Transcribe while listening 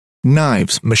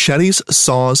Knives, machetes,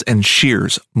 saws, and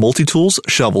shears, multi-tools,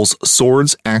 shovels,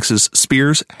 swords, axes,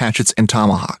 spears, hatchets, and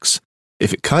tomahawks.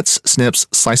 If it cuts, snips,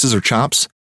 slices, or chops,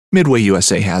 Midway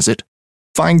USA has it.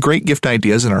 Find great gift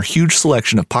ideas in our huge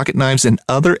selection of pocket knives and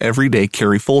other everyday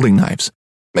carry folding knives.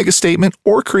 Make a statement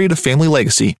or create a family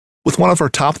legacy with one of our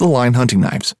top-of-the-line hunting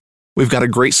knives. We've got a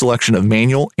great selection of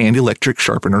manual and electric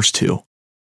sharpeners, too.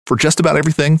 For just about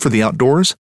everything for the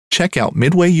outdoors, check out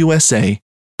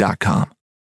MidwayUSA.com.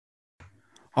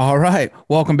 All right.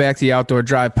 Welcome back to the Outdoor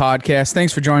Drive Podcast.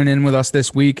 Thanks for joining in with us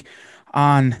this week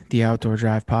on the Outdoor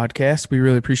Drive Podcast. We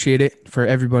really appreciate it. For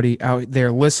everybody out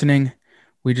there listening,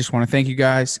 we just want to thank you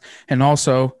guys. And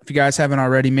also, if you guys haven't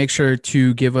already, make sure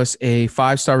to give us a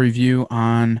 5-star review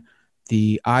on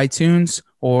the iTunes,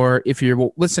 or if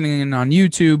you're listening in on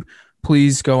YouTube,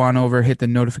 please go on over, hit the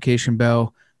notification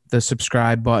bell, the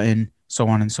subscribe button, so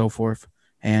on and so forth.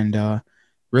 And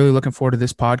really looking forward to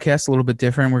this podcast. A little bit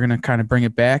different. We're going to kind of bring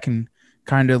it back and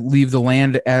kind of leave the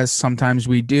land as sometimes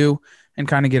we do and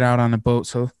kind of get out on a boat.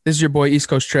 So this is your boy East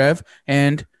Coast Trev,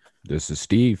 and this is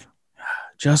Steve.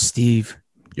 Just Steve.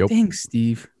 Yep. Thanks,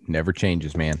 Steve. Never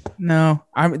changes, man. No,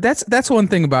 that's one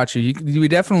thing about you. We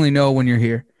definitely know when you're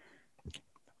here.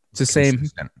 It's the same.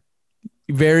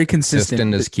 Very consistent.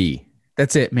 Consistent is key.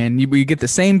 That's it, man. You get the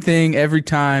same thing every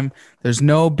time. There's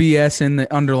no BS in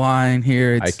the underlying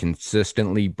here. I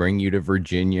consistently bring you to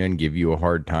Virginia and give you a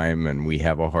hard time, and we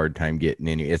have a hard time getting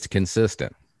in. It's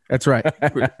consistent. That's right.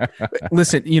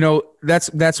 Listen,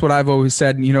 that's what I've always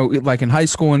said, like in high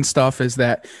school and stuff, is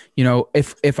that,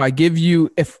 if I give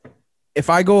you, if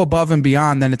I go above and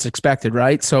beyond, then it's expected,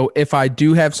 right? So if I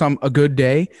do have a good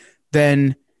day,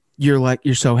 then you're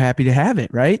so happy to have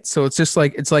it, right? So it's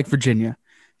like Virginia.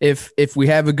 If we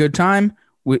have a good time,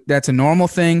 that's a normal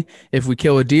thing. If we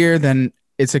kill a deer, then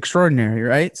it's extraordinary,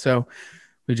 right? So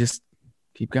we just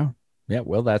keep going. Yeah,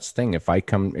 well, that's the thing. If I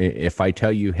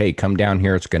tell you, hey, come down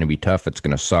here, it's going to be tough, it's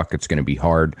going to suck, it's going to be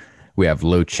hard, we have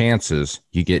low chances,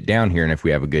 you get down here, and if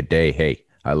we have a good day, hey,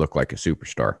 I look like a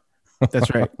superstar.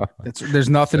 That's right. There's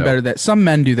nothing better that some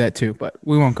men do that too, but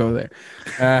we won't go there.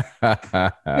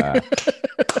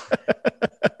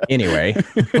 Anyway,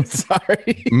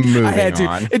 sorry. Moving I had to.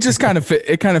 on. It just kind of fit.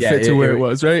 It kind of fit to where it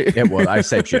was, right? Yeah. Well, I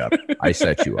set you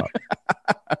up.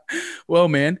 Well,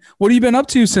 man, what have you been up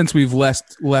to since we've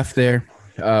left there?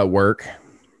 Work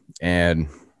and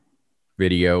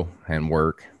video and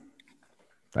work.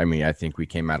 I mean, I think we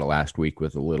came out of last week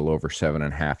with a little over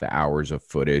 7.5 hours of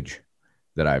footage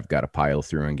that I've got to pile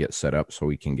through and get set up so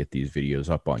we can get these videos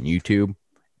up on YouTube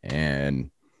and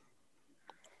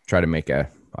try to make a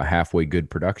halfway good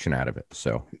production out of it.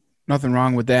 So nothing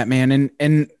wrong with that, man.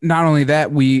 And not only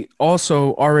that, we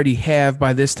also already have,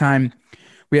 by this time,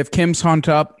 we have Kim's hunt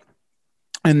up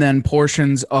and then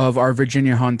portions of our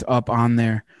Virginia hunt up on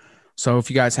there. So if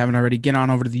you guys haven't already, get on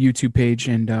over to the YouTube page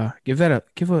and give that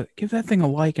thing a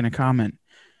like and a comment.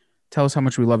 Tell us how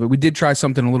much we love it. We did try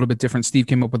something a little bit different. Steve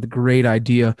came up with a great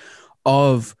idea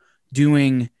of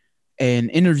doing an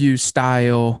interview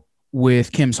style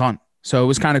with Kim's hunt. So it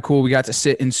was kind of cool. We got to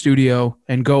sit in studio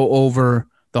and go over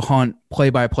the hunt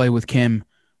play by play with Kim,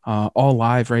 all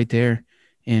live right there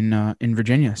in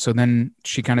Virginia. So then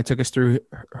she kind of took us through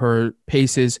her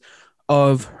paces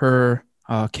of her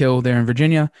kill there in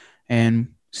Virginia,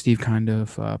 and Steve kind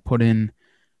of put in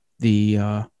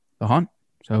the hunt.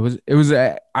 So it was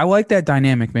I like that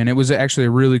dynamic, man. It was actually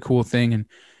a really cool thing, and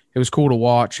it was cool to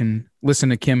watch and listen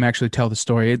to Kim actually tell the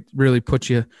story. It really put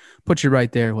you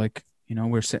right there, like,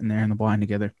 we're sitting there in the blind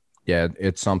together. Yeah,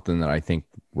 it's something that I think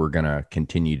we're gonna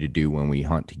continue to do when we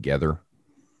hunt together.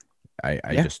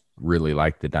 I just really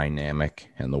like the dynamic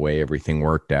and the way everything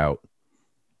worked out.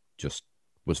 Just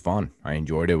was fun. I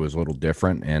enjoyed it. It was a little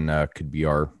different and could be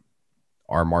our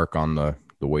mark on the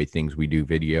way things we do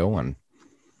video, and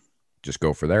just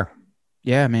go for there.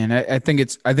 Yeah, man. I think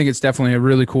it's definitely a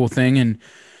really cool thing, and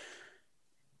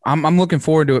I'm looking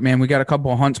forward to it, man. We got a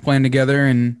couple of hunts planned together,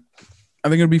 and I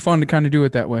think it'll be fun to kind of do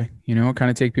it that way. Kind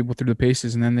of take people through the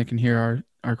paces, and then they can hear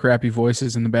our crappy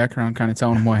voices in the background, kind of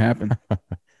telling them what happened.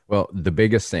 Well, the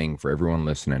biggest thing for everyone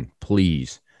listening,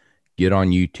 please get on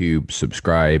YouTube,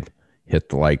 subscribe, hit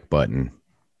the like button,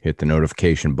 hit the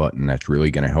notification button. That's really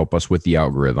going to help us with the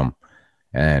algorithm.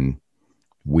 And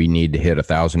we need to hit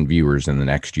 1,000 viewers in the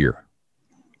next year.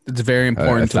 It's very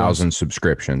important. 1,000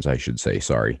 subscriptions, I should say.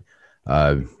 Sorry.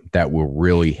 That will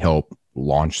really help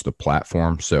launch the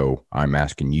platform. So I'm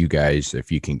asking you guys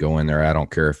if you can go in there. I don't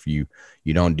care if you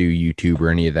don't do YouTube or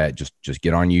any of that. Just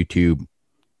get on YouTube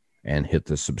and hit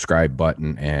the subscribe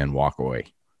button and walk away.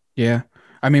 Yeah.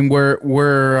 I mean, we're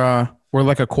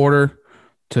like a quarter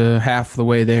to half the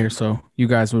way there. So you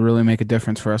guys would really make a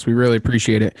difference for us. We really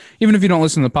appreciate it. Even if you don't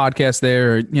listen to the podcast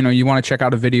there, or, you want to check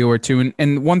out a video or two.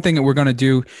 And one thing that we're going to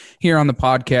do here on the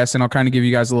podcast, and I'll kind of give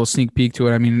you guys a little sneak peek to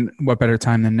it. I mean, what better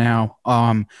time than now?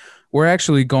 We're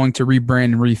actually going to rebrand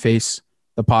and reface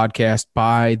the podcast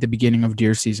by the beginning of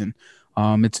deer season.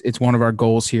 It's one of our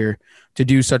goals here to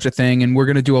do such a thing. And we're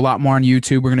going to do a lot more on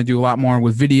YouTube. We're going to do a lot more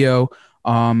with video,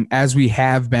 as we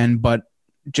have been, but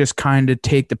just kind of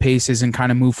take the paces and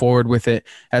kind of move forward with it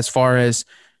as far as,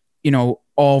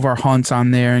 all of our hunts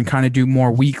on there, and kind of do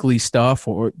more weekly stuff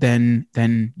or than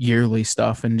yearly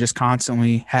stuff, and just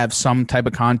constantly have some type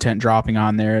of content dropping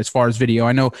on there as far as video.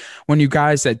 I know when you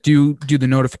guys that do the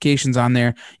notifications on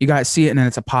there, you guys see it and then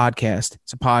it's a podcast.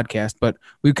 It's a podcast, but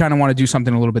we kind of want to do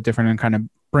something a little bit different and kind of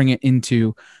bring it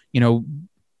into,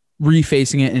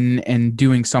 refacing it and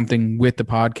doing something with the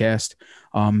podcast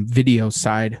video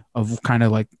side of kind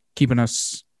of like keeping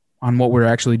us on what we're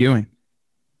actually doing.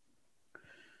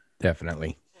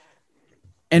 Definitely.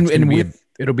 And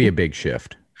it'll be a big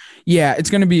shift. Yeah, it's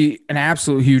going to be an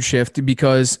absolute huge shift,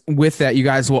 because with that, you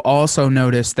guys will also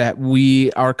notice that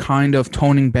we are kind of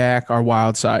toning back our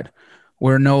wild side.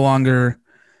 We're no longer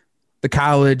the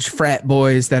college frat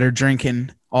boys that are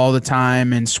drinking all the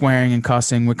time and swearing and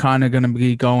cussing. We're kind of going to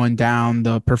be going down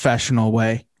the professional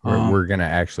way. We're going to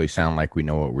actually sound like we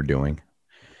know what we're doing.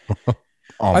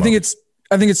 I think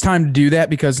it's time to do that,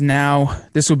 because now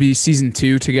this will be season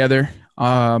 2 together,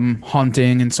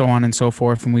 hunting and so on and so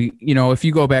forth. And we, if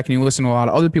you go back and you listen to a lot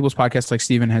of other people's podcasts, like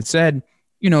Steven had said,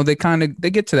 they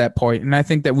get to that point. And I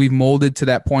think that we've molded to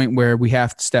that point where we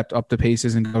have stepped up the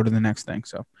paces and go to the next thing.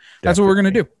 So that's what we're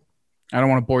going to do. I don't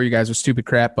want to bore you guys with stupid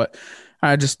crap, but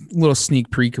just a little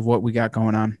sneak peek of what we got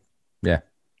going on. Yeah.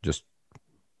 Just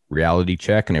reality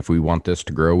check. And if we want this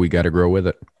to grow, we got to grow with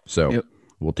it. So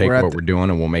we'll take what we're doing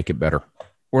and we'll make it better.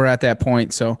 We're at that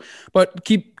point. So, but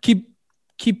keep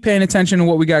paying attention to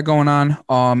what we got going on.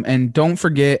 And don't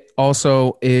forget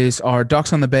also is our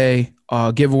Ducks on the Bay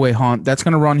giveaway hunt. That's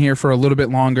going to run here for a little bit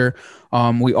longer.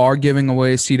 We are giving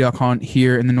away a sea duck hunt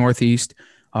here in the Northeast,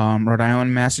 Rhode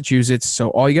Island, Massachusetts. So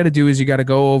all you got to do is you got to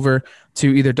go over to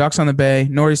either Ducks on the Bay,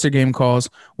 Northeaster Game Calls,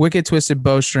 Wicked Twisted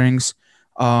Bowstrings,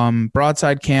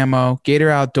 Broadside Camo, Gator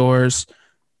Outdoors,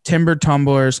 Timber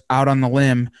Tumblers, Out on the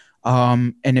Limb.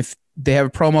 And if they have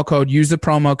a promo code, use the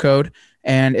promo code.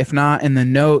 And if not, in the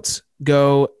notes,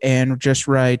 go and just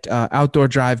write Outdoor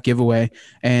Drive giveaway,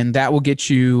 and that will get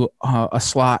you a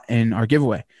slot in our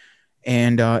giveaway.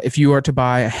 And if you are to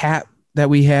buy a hat that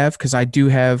we have, because I do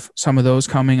have some of those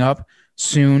coming up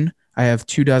soon. I have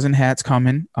 24 hats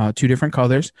coming, 2 different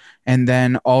colors. And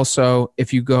then also,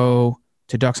 if you go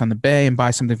to Ducks on the Bay and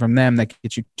buy something from them, that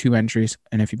gets you 2 entries.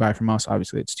 And if you buy from us,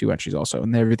 obviously it's 2 entries also.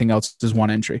 And everything else is 1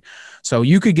 entry. So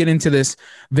you could get into this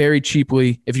very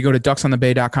cheaply. If you go to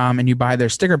ducksonthebay.com and you buy their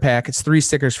sticker pack, it's 3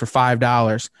 stickers for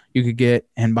 $5. You could get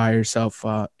and buy yourself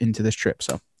into this trip.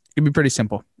 So it'd be pretty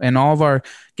simple. And all of our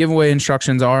giveaway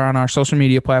instructions are on our social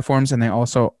media platforms, and they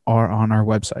also are on our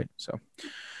website. So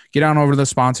get on over to the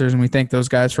sponsors, and we thank those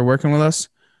guys for working with us.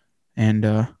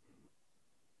 And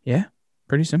yeah,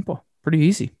 pretty simple. Pretty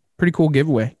easy. Pretty cool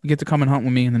giveaway. You get to come and hunt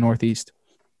with me in the Northeast.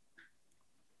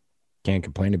 Can't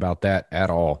complain about that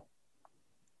at all.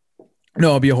 No,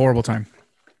 it'll be a horrible time.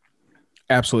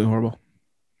 Absolutely horrible.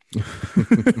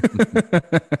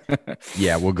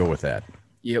 Yeah, we'll go with that.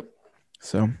 Yep.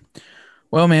 So,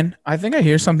 well, man, I think I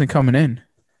hear something coming in.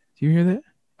 Do you hear that?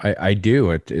 I do.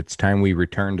 It's time we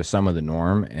return to some of the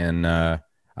norm, and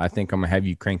I think I'm going to have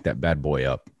you crank that bad boy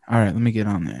up. All right, let me get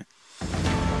on that.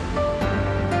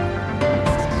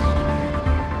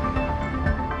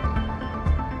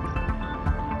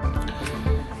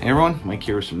 Hey everyone, Mike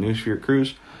here with some news for your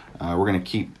cruise. We're going to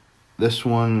keep this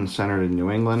one centered in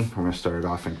New England. We're going to start it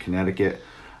off in Connecticut,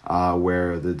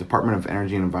 where the Department of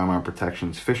Energy and Environmental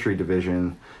Protection's Fishery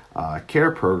Division CARE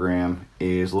program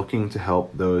is looking to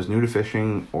help those new to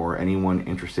fishing or anyone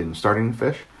interested in starting to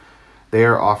fish. They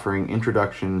are offering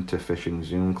introduction to fishing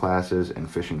Zoom classes and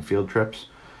fishing field trips.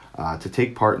 To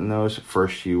take part in those,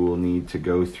 first you will need to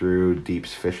go through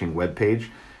Deep's fishing webpage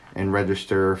and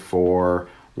register for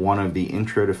one of the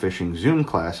Intro to Fishing Zoom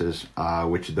classes,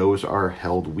 which those are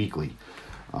held weekly.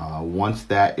 Once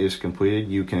that is completed,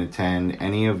 you can attend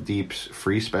any of Deep's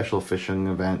free special fishing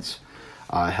events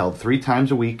held 3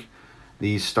 times a week.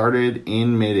 These started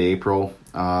in mid-April,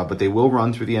 but they will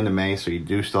run through the end of May, so you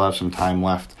do still have some time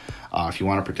left if you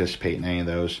want to participate in any of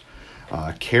those.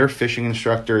 CARE fishing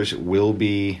instructors will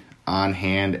be on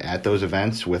hand at those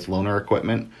events with loaner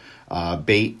equipment,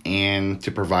 bait, and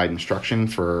to provide instruction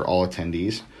for all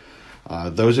attendees.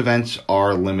 Those events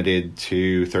are limited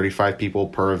to 35 people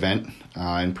per event,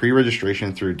 and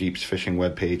pre-registration through Deep's fishing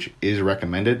webpage is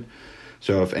recommended.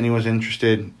 So if anyone's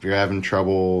interested, if you're having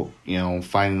trouble,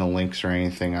 finding the links or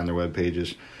anything on their web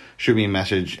pages, shoot me a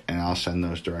message and I'll send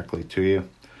those directly to you.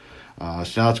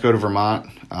 So now let's go to Vermont,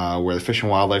 where the Fish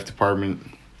and Wildlife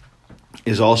Department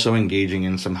is also engaging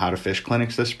in some how to fish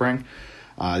clinics this spring.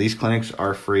 These clinics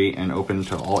are free and open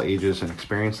to all ages and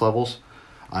experience levels,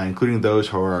 including those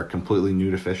who are completely new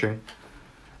to fishing.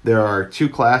 There are 2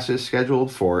 classes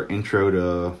scheduled for Intro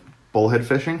to Bullhead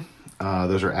Fishing.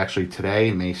 Those are actually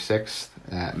today, May 6th,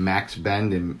 at Max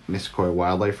Bend in Missisquoi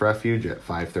Wildlife Refuge at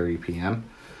 5:30 p.m.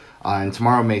 And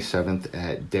tomorrow, May 7th,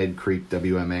 at Dead Creek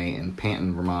WMA in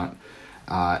Panton, Vermont,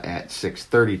 at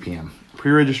 6:30 p.m.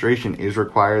 Pre-registration is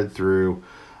required through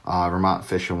Vermont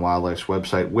Fish and Wildlife's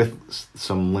website with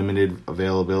some limited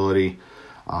availability.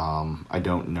 I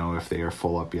don't know if they are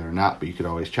full up yet or not, but you could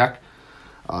always check.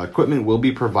 Equipment will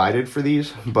be provided for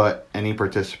these, but any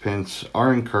participants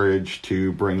are encouraged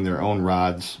to bring their own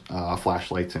rods,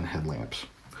 flashlights, and headlamps.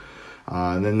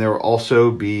 And then there will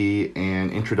also be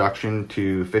an introduction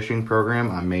to fishing program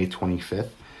on May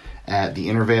 25th at the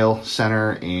Intervale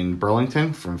Center in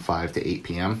Burlington from 5 to 8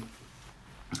 p.m.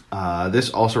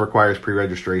 This also requires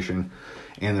pre-registration,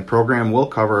 and the program will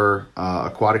cover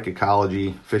aquatic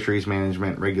ecology, fisheries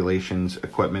management, regulations,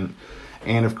 equipment,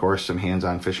 and of course some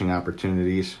hands-on fishing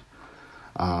opportunities.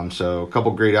 So a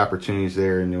couple great opportunities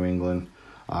there in New England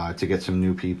to get some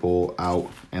new people out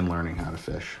and learning how to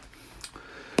fish.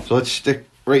 So let's stick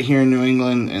right here in New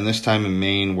England, and this time in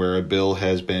Maine, where a bill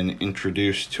has been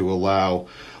introduced to allow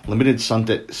limited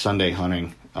Sunday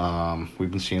hunting.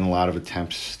 We've been seeing a lot of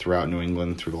attempts throughout New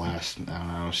England through the last,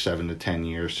 7 to 10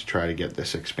 years to try to get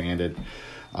this expanded.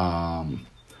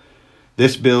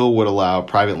 This bill would allow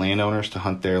private landowners to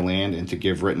hunt their land and to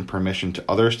give written permission to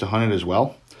others to hunt it as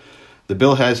well. The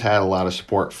bill has had a lot of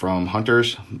support from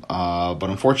hunters, but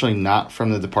unfortunately not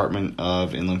from the Department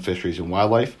of Inland Fisheries and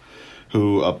Wildlife,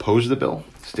 who opposed the bill,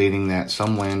 stating that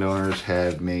some landowners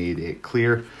have made it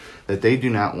clear that they do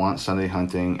not want Sunday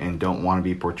hunting and don't want to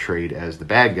be portrayed as the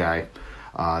bad guy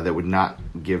that would not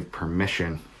give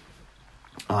permission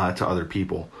to other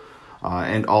people.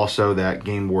 And also that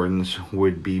game wardens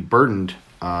would be burdened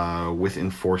with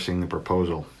enforcing the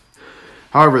proposal.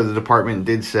 However, the department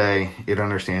did say it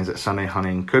understands that Sunday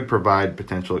hunting could provide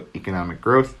potential economic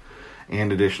growth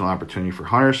and additional opportunity for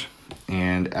hunters,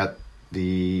 and at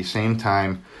the same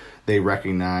time, they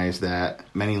recognize that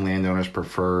many landowners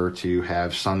prefer to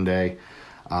have Sunday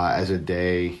as a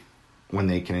day when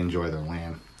they can enjoy their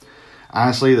land.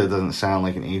 Honestly, that doesn't sound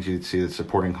like an agency that's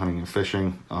supporting hunting and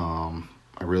fishing.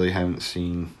 I really haven't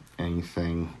seen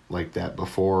anything like that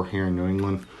before here in New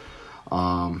England.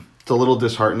 It's a little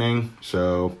disheartening.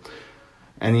 So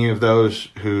any of those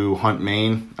who hunt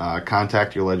Maine,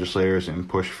 contact your legislators and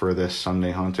push for this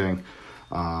Sunday hunting.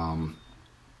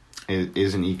 It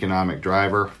is an economic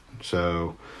driver,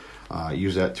 so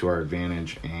use that to our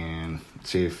advantage and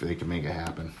see if they can make it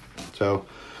happen. So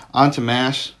on to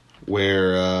Mass,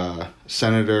 where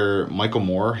Senator Michael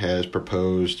Moore has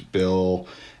proposed Bill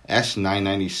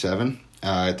S-997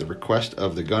 at the request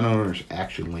of the Gun Owners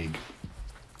Action League,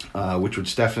 which would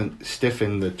stiffen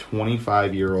the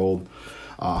 25-year-old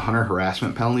hunter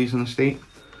harassment penalties in the state.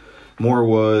 Moore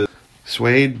was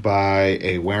swayed by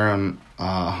a Wareham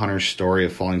hunter's story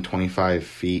of falling 25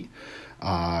 feet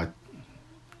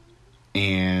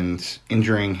and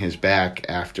injuring his back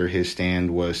after his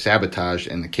stand was sabotaged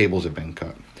and the cables have been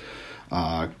cut.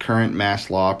 Current Mass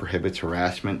law prohibits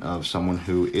harassment of someone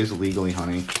who is legally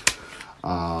hunting.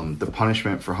 The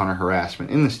punishment for hunter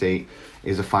harassment in the state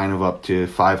is a fine of up to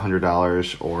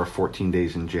 $500 or 14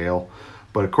 days in jail.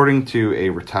 But according to a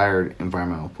retired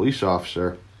environmental police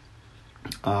officer,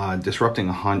 disrupting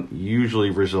a hunt usually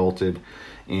resulted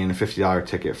in a $50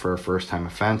 ticket for a first-time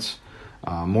offense.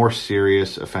 More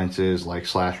serious offenses like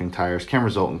slashing tires can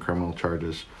result in criminal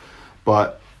charges.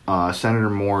 But Senator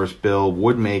Moore's bill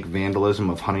would make vandalism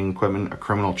of hunting equipment a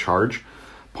criminal charge,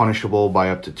 punishable by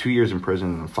up to 2 years in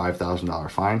prison and a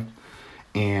 $5,000 fine.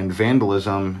 And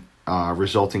vandalism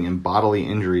resulting in bodily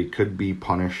injury could be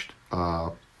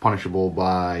punishable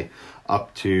by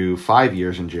up to 5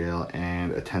 years in jail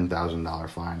and a $10,000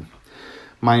 fine.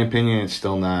 My opinion, it's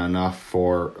still not enough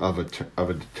of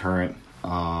a deterrent,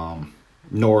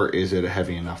 nor is it a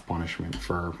heavy enough punishment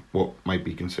for what might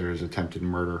be considered as attempted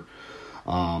murder.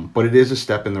 But it is a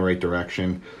step in the right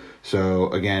direction. So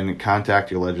again,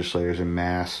 contact your legislators en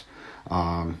masse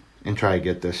and try to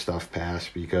get this stuff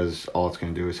passed, because all it's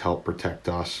going to do is help protect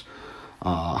us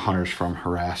hunters from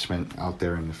harassment out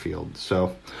there in the field.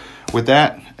 So with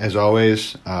that, as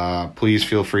always, please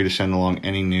feel free to send along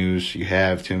any news you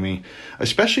have to me,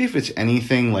 especially if it's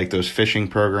anything like those fishing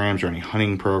programs or any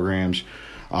hunting programs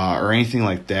or anything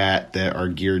like that are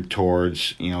geared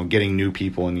towards, getting new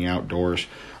people in the outdoors.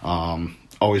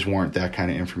 Always warrant that kind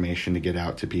of information to get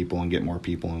out to people and get more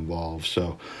people involved.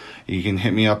 So you can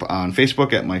hit me up on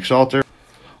Facebook at Mike Salter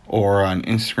or on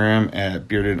Instagram at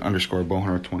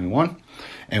bearded_bowhunter21.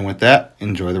 And with that,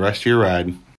 enjoy the rest of your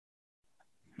ride.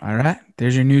 All right.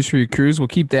 There's your news for your cruise. We'll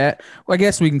keep that. Well, I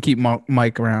guess we can keep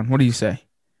Mike around. What do you say?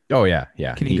 Oh, yeah.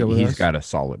 Yeah. Can he go with He's us? got a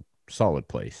solid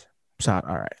place. All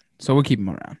right. So we'll keep him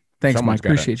around. Thanks, Mike.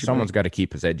 Appreciate you. Someone's got to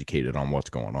keep us educated on what's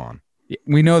going on.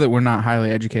 We know that we're not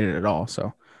highly educated at all,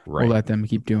 so Right. we'll let them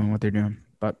keep doing what they're doing.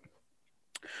 But,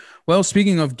 well,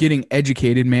 speaking of getting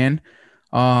educated, man,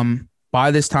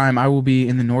 by this time I will be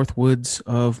in the North Woods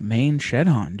of Maine shed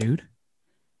hunt, dude.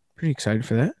 Pretty excited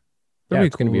for that. Yeah,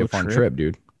 it's going to be a fun trip,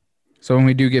 dude. So when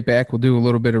we do get back, we'll do a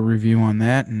little bit of review on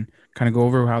that and kind of go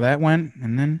over how that went.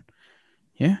 And then,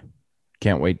 yeah.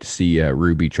 Can't wait to see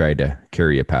Ruby try to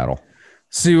carry a paddle.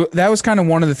 So that was kind of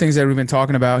one of the things that we've been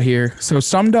talking about here. So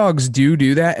some dogs do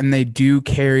that, and they do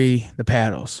carry the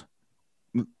paddles.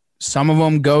 Some of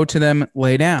them go to them,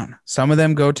 lay down. Some of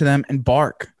them go to them and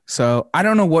bark. So I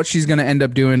don't know what she's going to end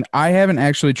up doing. I haven't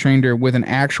actually trained her with an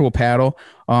actual paddle.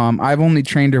 I've only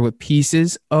trained her with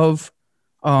pieces of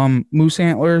moose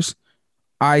antlers.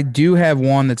 I do have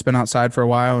one that's been outside for a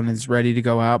while and is ready to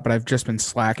go out, but I've just been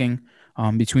slacking.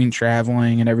 Between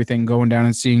traveling and everything, going down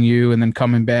and seeing you and then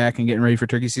coming back and getting ready for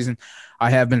turkey season,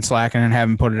 I have been slacking and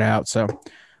haven't put it out. So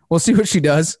we'll see what she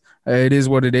does. It is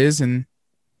what it is. And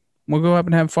we'll go up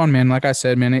and have fun, man. Like I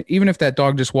said, man, even if that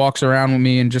dog just walks around with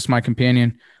me and just my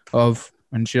companion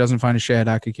and she doesn't find a shed,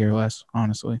 I could care less,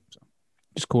 honestly. So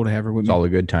just cool to have her with me. It's all a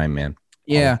good time, man.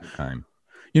 Yeah. Time.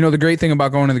 You know, the great thing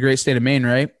about going to the great state of Maine,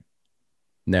 right?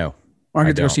 No. I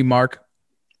get to go see Mark.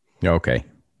 Okay.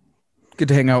 Get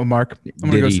to hang out with Mark.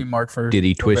 I'm going to go see Mark first. Did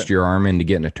he twist your arm into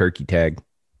getting a turkey tag?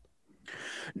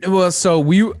 Well,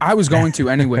 so I was going to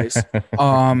anyways.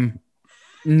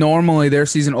 Normally their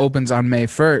season opens on May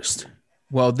 1st.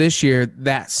 Well, this year,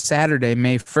 that Saturday,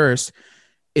 May 1st,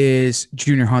 is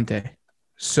junior hunt day.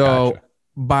 So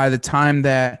by the time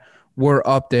that we're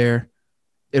up there,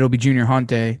 it'll be junior hunt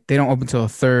day. They don't open until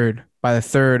the 3rd. By the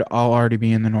 3rd, I'll already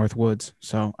be in the North Woods.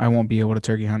 So I won't be able to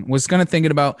turkey hunt. Was kind of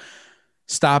thinking about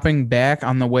stopping back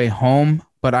on the way home,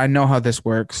 but I know how this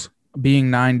works. Being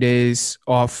 9 days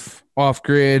off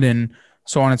grid and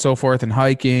so on and so forth and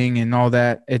hiking and all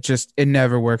that, it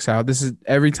never works out. This is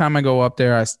every time I go up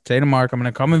there, I say to Mark, I'm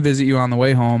going to come and visit you on the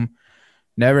way home.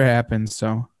 Never happens.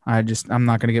 So I'm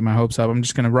not going to get my hopes up. I'm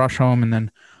just going to rush home and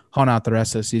then hunt out the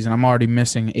rest of the season. I'm already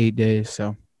missing 8 days.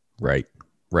 So right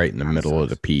in the middle of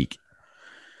the peak.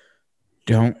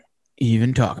 Don't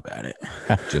even talk about it.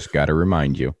 Just got to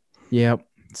remind you. Yep.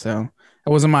 So it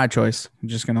wasn't my choice. I'm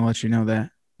just going to let you know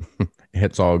that.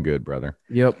 It's all good, brother.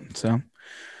 Yep. So,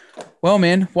 well,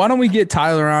 man, why don't we get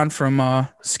Tyler on from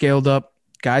Scaled Up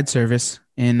Guide Service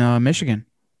in Michigan?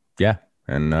 Yeah.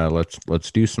 And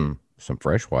let's do some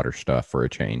freshwater stuff for a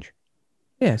change.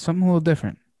 Yeah. Something a little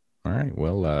different. All right.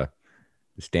 Well,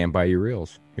 stand by your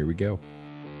reels. Here we go.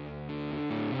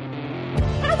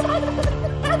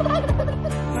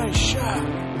 Nice shot.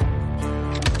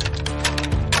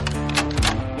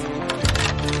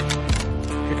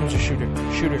 Here comes a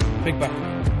shooter. Shooter. Big buck.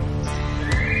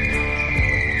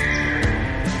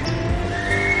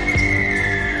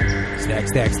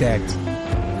 Stag.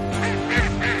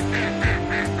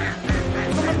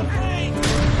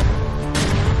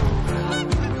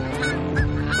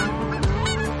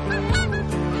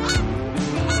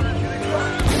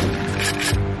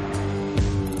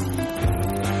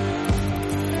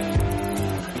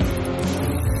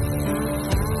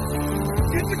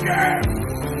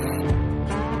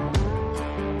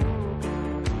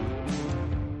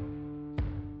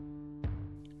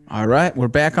 All right. We're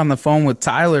back on the phone with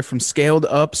Tyler from Scaled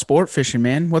Up Sport Fishing,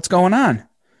 man. What's going on?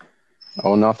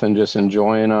 Oh, nothing. Just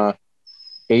enjoying a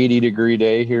 80-degree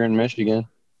day here in Michigan.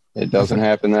 It doesn't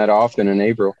happen that often in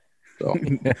April. So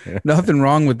Nothing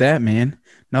wrong with that, man.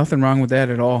 Nothing wrong with that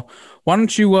at all. Why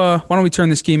don't we turn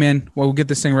this key, man? Well, we'll get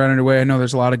this thing right underway. I know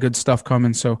there's a lot of good stuff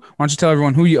coming. So why don't you tell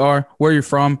everyone who you are, where you're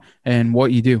from, and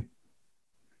what you do?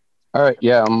 all right.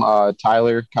 Yeah, I'm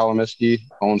Tyler Kolomiski,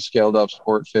 own Scaled Up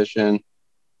Sport Fishing.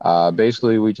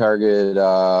 Basically, we target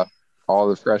all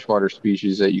the freshwater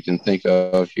species that you can think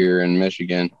of here in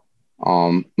Michigan.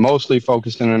 Mostly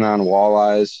focusing in on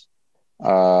walleyes.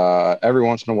 Every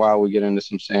once in a while, we get into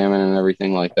some salmon and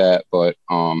everything like that. But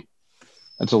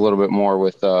that's a little bit more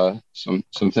with some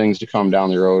things to come down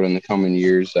the road in the coming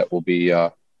years that will be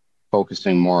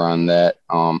focusing more on that.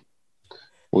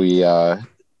 We are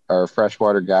a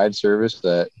freshwater guide service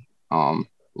that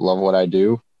love what I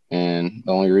do, and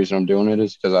the only reason I'm doing it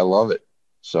is because I love it.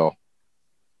 So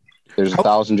there's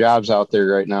 1,000 jobs out there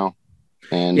right now,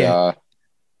 and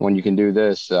when you can do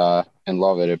this and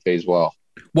love it, it pays well.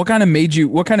 What kind of made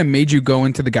you go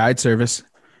into the guide service?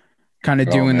 Kind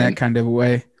of doing that kind of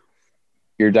way.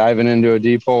 You're diving into a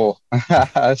deep hole.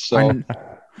 So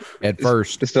at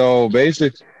first. So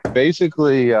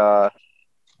basically, I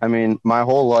mean, my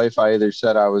whole life, I either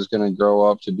said I was going to grow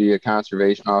up to be a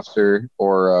conservation officer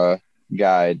or a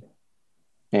guide.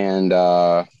 And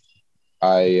I,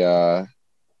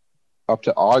 up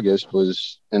to August,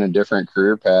 was in a different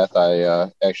career path.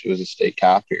 I actually was a state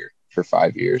cop here for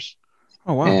 5 years.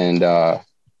 Oh, wow. And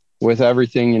with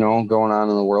everything, going on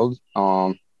in the world,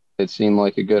 it seemed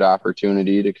like a good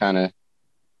opportunity to kind of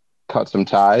cut some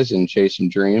ties and chase some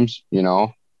dreams,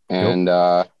 and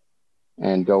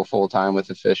go full time with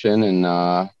the fishing,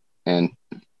 and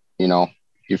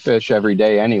you fish every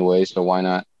day anyway, so why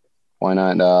not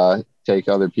take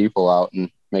other people out and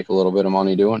make a little bit of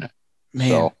money doing it. Man,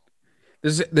 so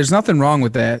there's nothing wrong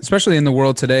with that, especially in the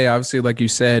world today. Obviously, like you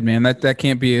said, man, that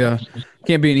can't be an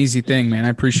easy thing, man. I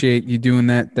appreciate you doing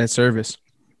that service.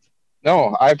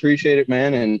 No, I appreciate it,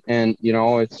 man, and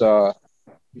it's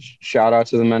shout out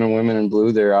to the men and women in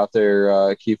blue. They're out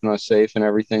there keeping us safe and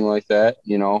everything like that,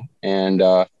 and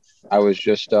I was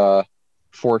just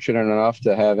fortunate enough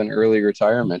to have an early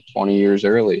retirement 20 years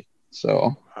early.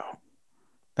 So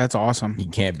that's awesome. You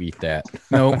can't beat that.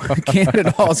 No, can't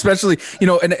at all. Especially,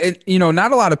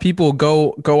 not a lot of people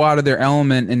go out of their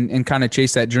element and kind of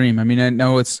chase that dream. I mean, I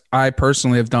know I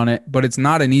personally have done it, but it's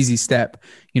not an easy step,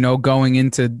 going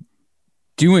into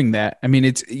doing that. I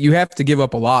mean, you have to give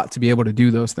up a lot to be able to do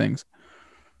those things.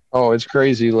 Oh, it's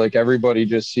crazy. Like everybody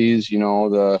just sees,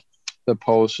 the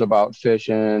posts about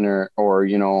fishing or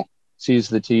sees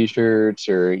the t-shirts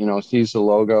or, sees the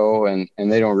logo and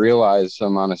they don't realize the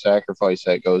amount of sacrifice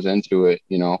that goes into it.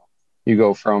 You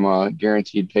go from a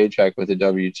guaranteed paycheck with a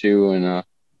W-2 and a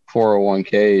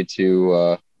 401k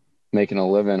to making a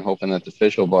living, hoping that the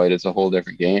fish will bite. It's a whole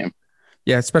different game.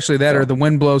 Yeah, especially that, or the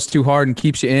wind blows too hard and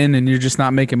keeps you in, and you're just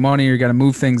not making money, or you got to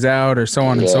move things out, or so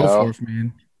on and so forth,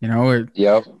 man. Or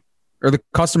the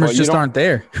customers just aren't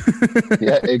there.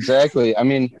 Yeah, exactly. I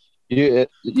mean, you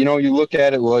look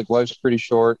at it like life's pretty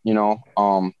short.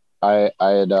 I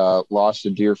had lost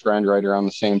a dear friend right around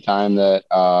the same time that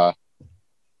I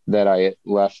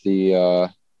left the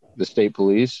state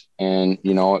police, and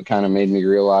it kind of made me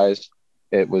realize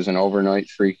it was an overnight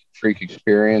freak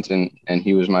experience, and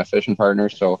he was my fishing partner.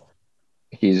 So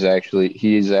he's actually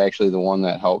the one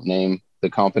that helped name the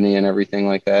company and everything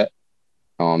like that.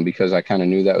 Because I kind of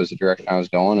knew that was the direction I was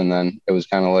going. And then it was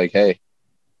kind of like, hey,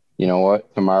 you know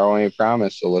what? Tomorrow ain't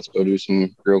promised. So let's go do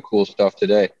some real cool stuff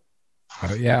today.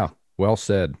 Oh, yeah. Well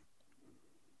said.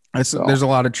 There's a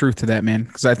lot of truth to that, man.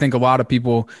 Because I think a lot of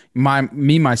people,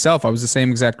 myself, I was the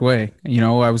same exact way.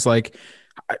 I was like,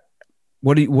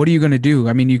 what are you going to do?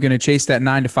 I mean, you're going to chase that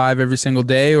 9 to 5 every single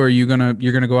day, or you're going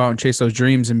to go out and chase those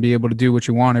dreams and be able to do what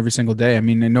you want every single day. I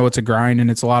mean, I know it's a grind and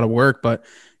it's a lot of work, but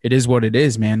it is what it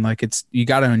is, man. Like you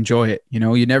got to enjoy it.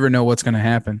 You never know what's going to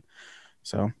happen.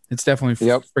 So it's definitely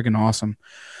freaking awesome.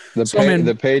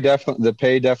 The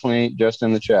pay definitely ain't just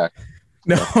in the check.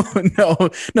 No.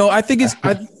 I think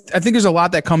there's a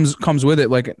lot that comes with it.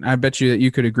 Like, I bet you that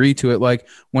you could agree to it. Like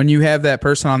when you have that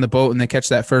person on the boat and they catch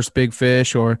that first big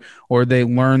fish, or they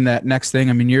learn that next thing.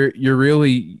 I mean, you're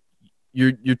really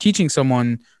teaching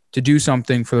someone to do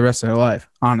something for the rest of their life.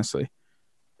 Honestly.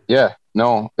 Yeah.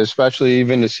 No. Especially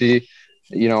even to see,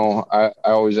 I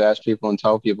always ask people and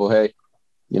tell people, hey,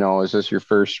 is this your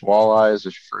first walleye? Is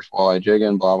this your first walleye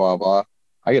jigging? Blah blah blah.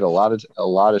 I get a lot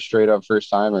of straight up first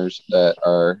timers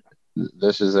that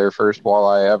this is their first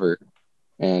walleye ever.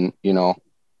 And,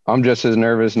 I'm just as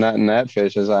nervous netting that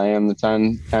fish as I am the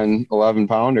 10, 11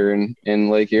 pounder in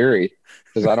Lake Erie,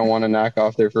 because I don't want to knock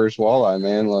off their first walleye,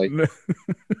 man. Like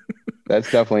that's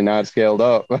definitely not scaled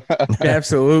up.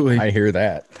 Absolutely. I hear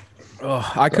that.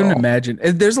 Oh, I couldn't imagine.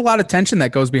 There's a lot of tension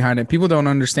that goes behind it. People don't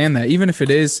understand that, even if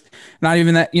it is not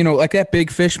even that, like that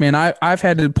big fish, man. I've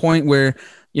had to the point where,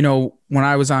 when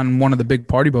I was on one of the big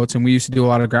party boats and we used to do a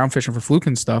lot of ground fishing for fluke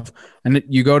and stuff, and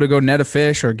you go net a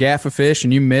fish or gaff a fish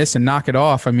and you miss and knock it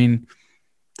off. I mean,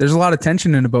 there's a lot of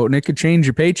tension in a boat, and it could change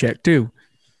your paycheck too.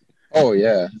 Oh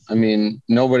yeah. I mean,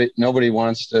 nobody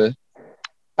wants to,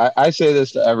 I say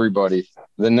this to everybody.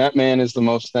 The net man is the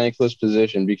most thankless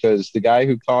position, because the guy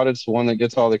who caught it's the one that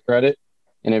gets all the credit.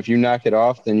 and if you knock it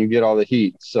off, then you get all the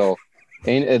heat. So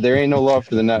there ain't no love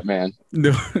for the net, man.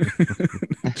 No,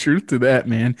 truth to that,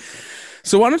 man.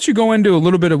 So why don't you go into a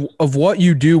little bit of what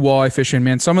you do walleye fishing,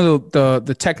 man? Some of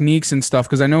the techniques and stuff,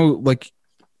 because I know like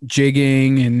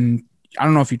jigging and I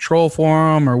don't know if you troll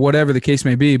for them or whatever the case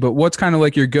may be, but what's kind of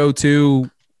like your go-to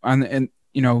on and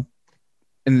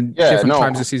in different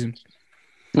times of season?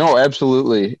 No,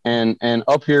 absolutely. And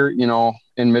up here,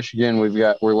 in Michigan,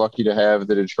 we're lucky to have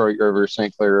the Detroit River,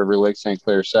 St. Clair River, Lake St.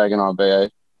 Clair, Saginaw Bay,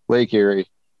 Lake Erie.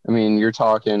 I mean, you're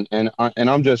talking, and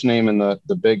I'm just naming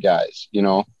the big guys.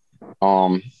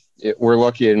 We're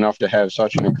lucky enough to have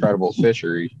such an incredible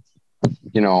fishery,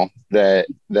 that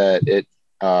it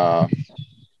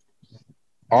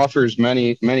offers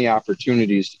many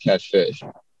opportunities to catch fish.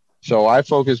 So I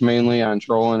focus mainly on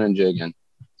trolling and jigging.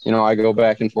 I go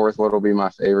back and forth what'll be my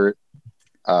favorite.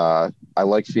 I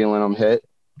like feeling them hit,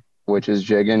 which is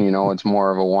jigging. It's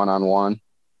more of a one-on-one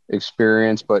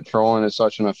experience, but trolling is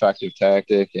such an effective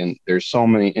tactic, and there's so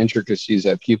many intricacies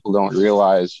that people don't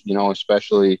realize,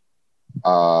 especially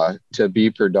to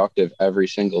be productive every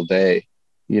single day.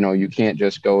 You can't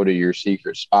just go to your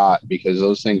secret spot, because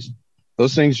those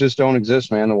things just don't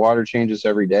exist, man. The water changes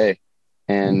every day.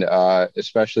 And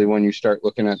especially when you start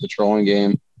looking at the trolling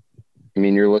game, I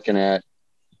mean, you're looking at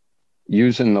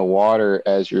using the water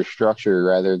as your structure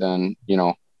rather than,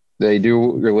 they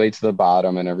do relate to the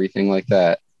bottom and everything like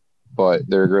that, but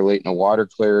they're relating to water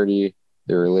clarity,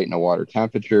 they're relating to water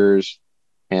temperatures.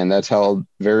 And that's held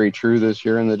very true this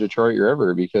year in the Detroit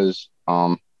River, because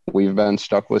we've been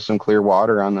stuck with some clear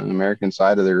water on the American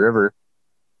side of the river.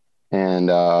 And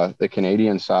the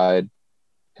Canadian side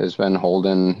has been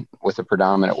holding, with the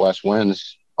predominant west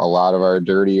winds, a lot of our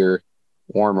dirtier,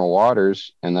 warmer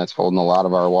waters, and that's holding a lot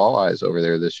of our walleyes over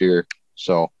there this year.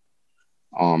 So,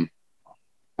 I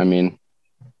mean,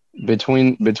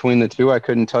 between the two, I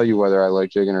couldn't tell you whether I like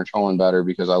jigging or trolling better,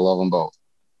 because I love them both.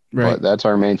 Right. But that's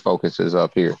our main focus is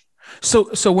up here.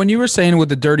 So when you were saying with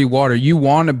the dirty water, you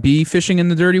want to be fishing in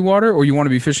the dirty water, or you want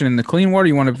to be fishing in the clean water?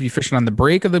 You want to be fishing on the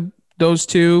break of those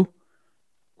two?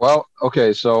 Well,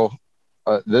 okay, so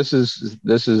this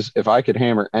is if I could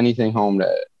hammer anything home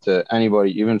to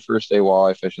anybody, even first day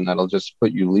walleye fishing, that'll just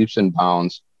put you leaps and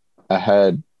bounds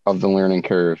ahead of the learning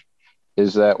curve,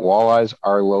 is that walleyes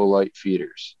are low light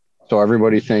feeders. So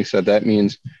everybody thinks that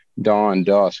means dawn,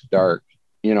 dusk, dark,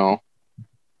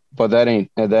 but that ain't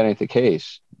the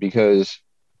case, because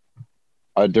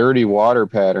a dirty water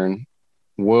pattern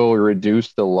will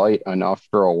reduce the light enough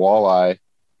for a walleye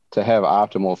to have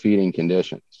optimal feeding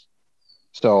conditions.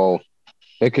 So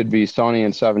it could be sunny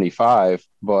and 75,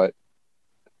 but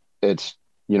it's,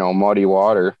 muddy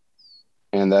water,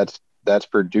 and that's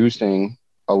producing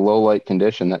a low light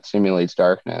condition that simulates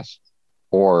darkness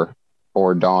or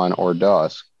dawn or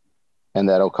dusk, and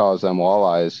that'll cause them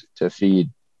walleyes to feed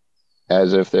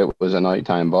as if it was a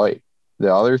nighttime bite.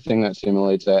 The other thing that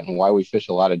simulates that, and why we fish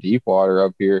a lot of deep water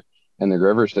up here in the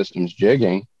river systems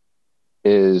jigging,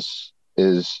 is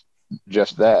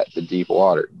just that, the deep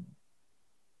water.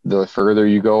 The further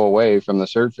you go away from the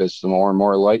surface, the more and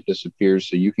more light disappears,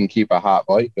 so you can keep a hot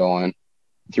bite going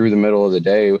through the middle of the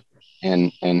day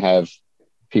and have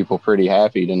people pretty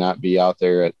happy to not be out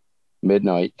there at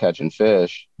midnight catching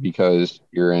fish because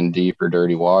you're in deep or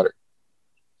dirty water.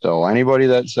 So anybody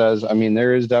that says, I mean,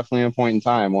 there is definitely a point in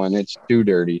time when it's too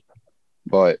dirty,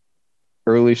 but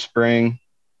early spring,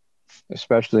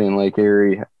 especially in Lake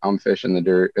Erie, I'm fishing the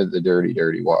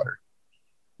dirty water.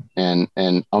 And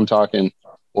I'm talking,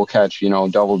 we'll catch,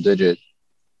 double digit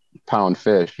pound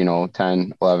fish,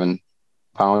 10, 11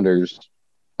 pounders.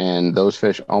 And those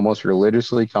fish almost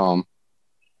religiously come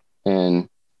in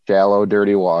shallow,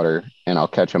 dirty water, and I'll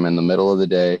catch them in the middle of the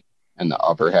day in the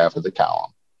upper half of the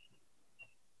column.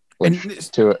 Which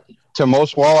to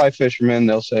most walleye fishermen,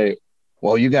 they'll say,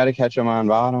 well, you got to catch them on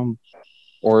bottom,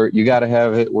 or you got to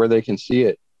have it where they can see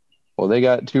it. Well, they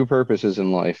got two purposes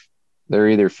in life. They're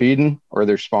either feeding or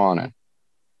they're spawning,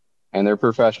 and they're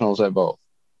professionals at both.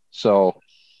 So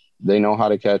they know how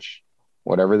to catch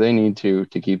whatever they need to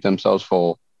keep themselves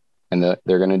full, and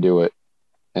they're going to do it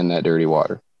in that dirty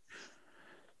water.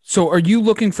 So are you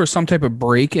looking for some type of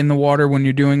break in the water when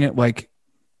you're doing it? Like,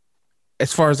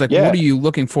 as far as what are you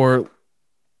looking for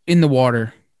in the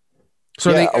water?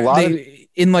 So they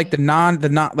in like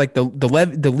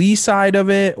the lee side of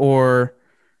it, or?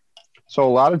 So a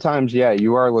lot of times,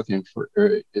 you are looking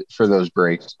for those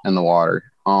breaks in the water.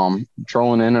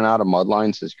 Trolling in and out of mud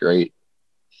lines is great.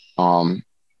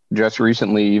 Just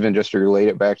recently, even just to relate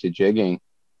it back to jigging,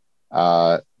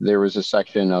 there was a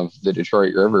section of the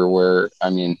Detroit River where,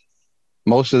 I mean,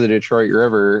 most of the Detroit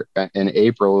River in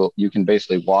April, you can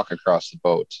basically walk across the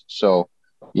boats. So,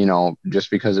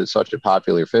 just because it's such a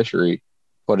popular fishery,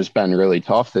 but it's been really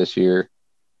tough this year.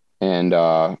 And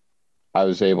I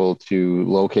was able to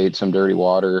locate some dirty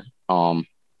water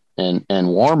and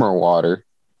warmer water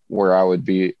where I would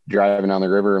be driving down the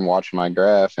river and watching my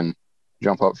graph and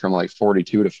jump up from like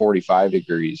 42 to 45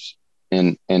 degrees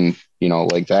and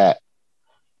like that.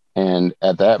 And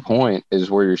at that point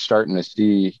is where you're starting to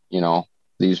see,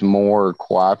 these more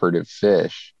cooperative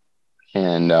fish.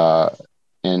 And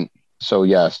so,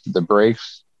 yes, the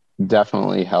breaks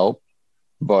definitely help,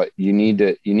 but you need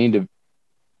to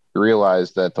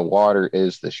realize that the water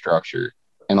is the structure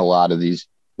in a lot of these,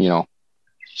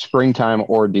 springtime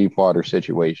or deep water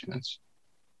situations.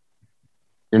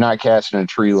 You're not casting a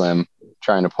tree limb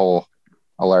trying to pull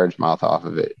a largemouth off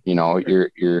of it.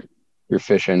 You're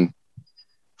fishing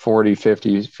 40,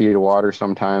 50 feet of water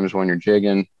sometimes when you're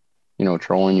jigging.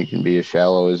 Trolling, you can be as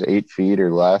shallow as 8 feet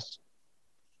or less.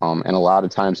 And a lot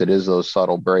of times it is those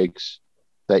subtle breaks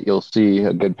that you'll see.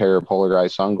 A good pair of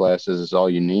polarized sunglasses is all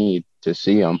you need to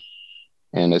see them.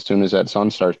 And as soon as that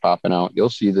sun starts popping out, you'll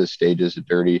see the stages of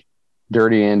dirty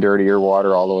and dirtier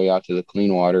water all the way out to the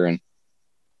clean water. And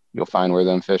you'll find where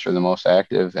them fish are the most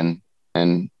active and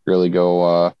really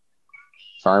go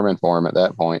farming for them at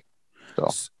that point.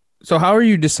 So how are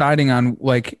you deciding on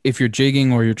like if you're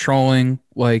jigging or you're trolling?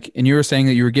 Like, and you were saying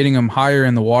that you were getting them higher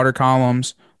in the water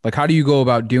columns. Like, how do you go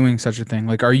about doing such a thing?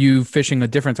 Like, are you fishing a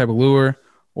different type of lure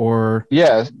or?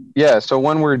 Yeah. So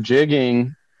when we're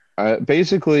jigging,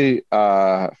 basically,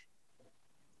 I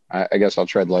guess I'll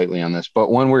tread lightly on this,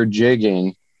 but when we're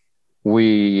jigging,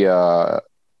 we are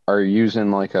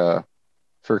using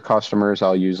for customers,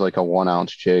 I'll use like a 1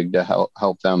 ounce jig to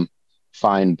help them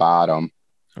find bottom.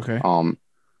 Okay.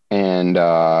 And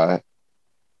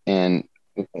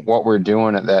what we're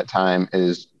doing at that time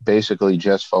is basically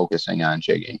just focusing on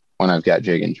jigging when I've got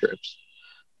jigging trips.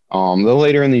 The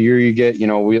later in the year you get,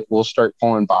 we'll start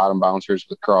pulling bottom bouncers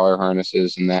with crawler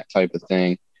harnesses and that type of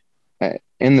thing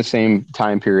in the same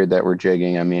time period that we're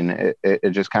jigging. I mean,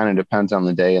 it just kind of depends on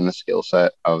the day and the skill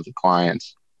set of the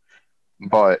clients.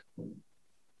 But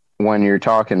when you're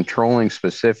talking trolling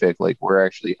specific, like we're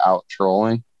actually out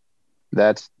trolling,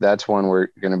 that's when we're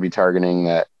going to be targeting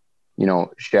that,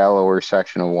 shallower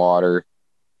section of water,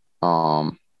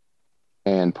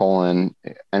 and pulling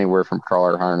anywhere from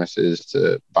crawler harnesses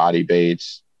to body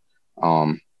baits.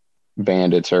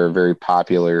 Bandits are a very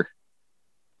popular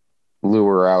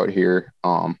lure out here,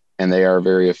 and they are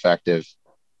very effective.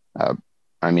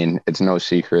 I mean, it's no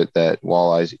secret that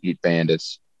walleyes eat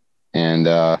bandits, and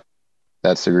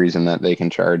that's the reason that they can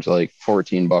charge like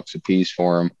 $14 a piece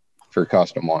for them for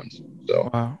custom ones. So,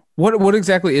 wow. What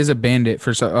exactly is a bandit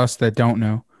for us that don't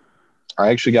know? I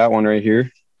actually got one right here.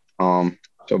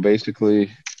 So basically,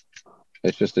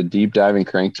 it's just a deep diving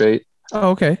crankbait.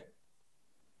 Oh, okay.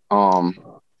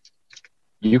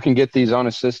 You can get these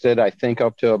unassisted, I think,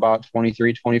 up to about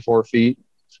 23, 24 feet.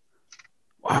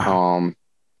 Wow.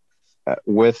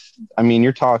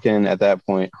 You're talking at that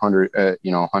point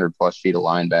 100 plus feet of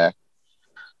line back.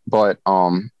 But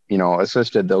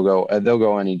assisted, they'll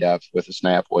go any depth with a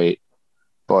snap weight.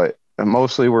 But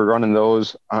mostly we're running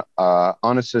those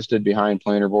unassisted behind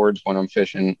planer boards when I'm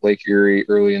fishing Lake Erie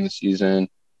early in the season,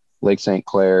 Lake St.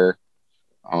 Clair,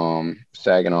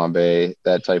 Saginaw Bay,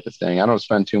 that type of thing. I don't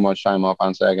spend too much time up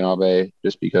on Saginaw Bay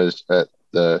just because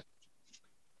the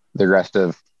rest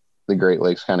of the Great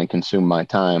Lakes kind of consume my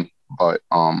time. But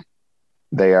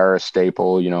they are a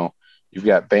staple. You've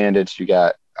got bandits, you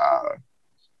got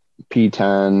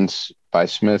P10s by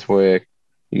Smithwick,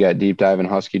 you got deep diving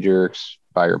husky jerks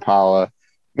by Rapala. I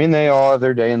mean, they all have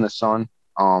their day in the sun,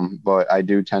 but I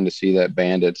do tend to see that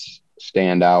bandits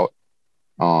stand out,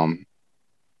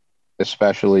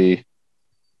 especially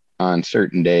on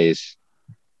certain days,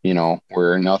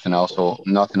 where nothing else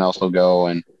will go,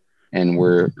 and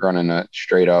we're running a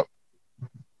straight up,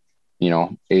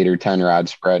 8 or 10 rod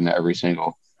spread, and every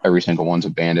single one's a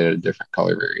bandit at a different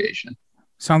color variation.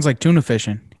 Sounds like tuna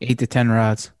fishing, 8 to 10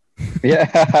 rods.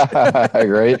 Yeah,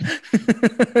 right.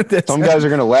 Some guys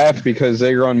are gonna laugh because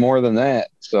they run more than that.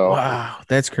 So wow,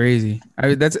 that's crazy.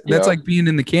 That's like being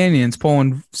in the canyons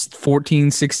pulling 14,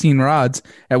 16 rods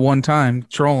at one time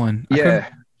trolling. Yeah.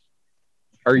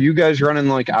 Are you guys running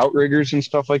like outriggers and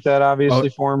stuff like that? Obviously,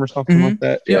 for them or something like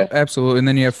that. Yeah, absolutely. And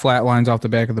then you have flat lines off the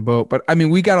back of the boat. But I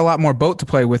mean, we got a lot more boat to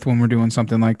play with when we're doing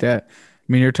something like that. I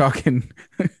mean, you're talking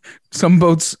some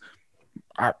boats.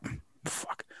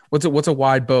 What's a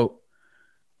wide boat?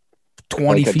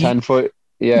 20 like feet? 10 foot.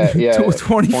 Yeah.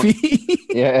 20 feet.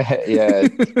 Yeah.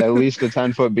 At least a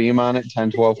 10-foot beam on it,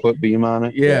 10, 12-foot beam on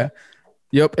it. Yeah.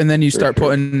 Yep. And then you For start sure.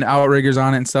 putting outriggers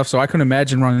on it and stuff. So I couldn't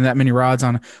imagine running that many rods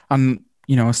on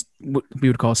what we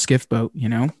would call a skiff boat,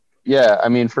 Yeah, I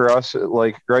mean, for us,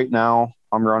 like right now,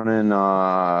 I'm running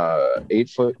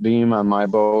 8-foot beam on my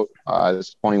boat.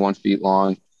 It's 21 feet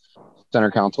long,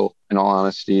 center console. In all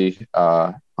honesty,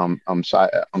 I'm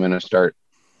gonna start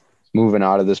moving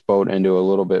out of this boat into a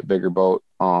little bit bigger boat,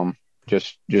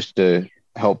 just to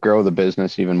help grow the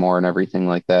business even more and everything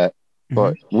like that.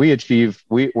 But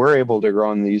we're able to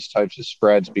run these types of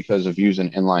spreads because of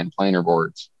using inline planer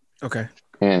boards, Okay.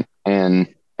 and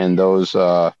those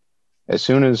as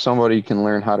soon as somebody can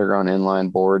learn how to run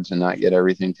inline boards and not get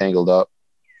everything tangled up,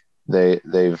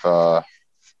 they've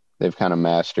kind of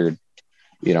mastered,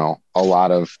 a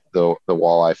lot of the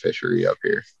walleye fishery up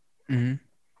here. Mm-hmm.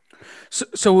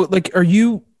 So like,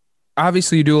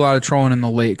 obviously you do a lot of trolling in the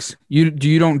lakes.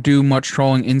 You don't do much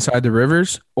trolling inside the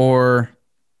rivers, or?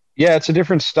 Yeah, it's a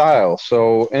different style.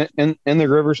 So in the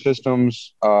river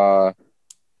systems,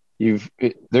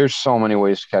 there's so many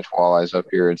ways to catch walleyes up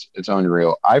here. It's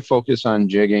unreal. I focus on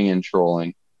jigging and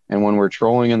trolling, and when we're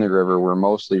trolling in the river, we're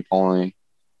mostly pulling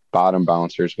bottom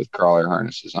bouncers with crawler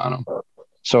harnesses on them.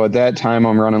 So at that time,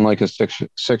 I'm running like a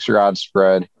six rod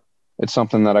spread. It's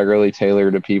something that I really tailor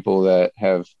to people that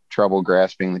have trouble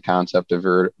grasping the concept of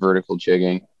vertical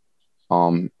jigging,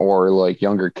 or like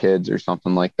younger kids or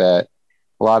something like that.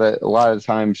 A lot of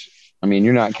times, I mean,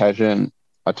 you're not catching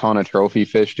a ton of trophy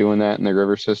fish doing that in the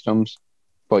river systems,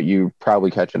 but you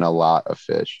probably catching a lot of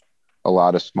fish, a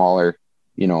lot of smaller,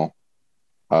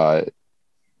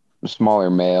 smaller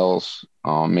males,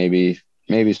 maybe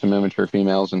some immature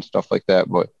females and stuff like that.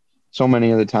 But so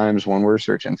many of the times when we're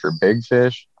searching for big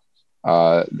fish,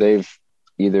 they've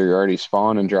either already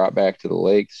spawned and dropped back to the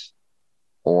lakes,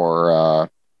 or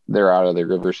they're out of the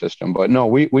river system. But no,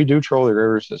 we do troll the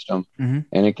river system, and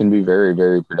it can be very,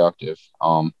 very productive.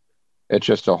 It's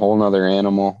just a whole nother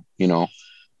animal,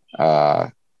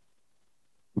 but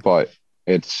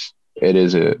it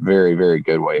is a very, very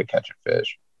good way of catching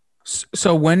fish.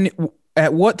 So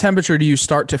at what temperature do you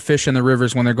start to fish in the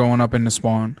rivers when they're going up into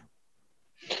spawn?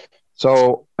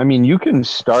 So, I mean, you can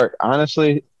catch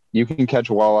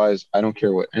walleyes. I don't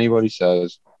care what anybody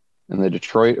says, in the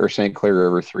Detroit or St. Clair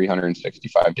River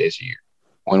 365 days a year.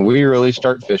 When we really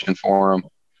start fishing for them,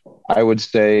 I would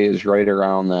say is right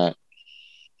around that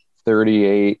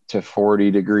 38 to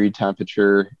 40 degree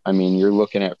temperature. I mean, you're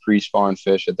looking at pre-spawn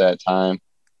fish at that time.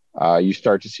 You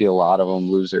start to see a lot of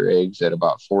them lose their eggs at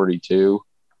about 42.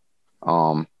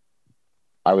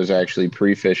 I was actually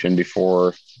pre-fishing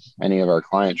before any of our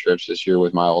client trips this year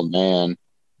with my old man.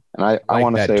 And I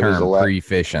want to say term, it was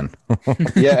pre-fishing.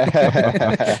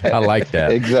 Yeah. I like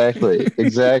that. Exactly.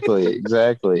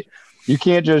 You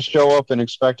can't just show up and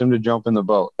expect them to jump in the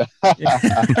boat.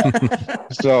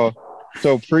 So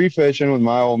pre-fishing with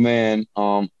my old man,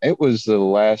 it was the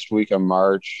last week of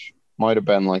March, might have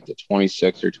been like the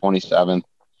 26th or 27th.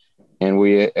 And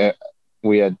we had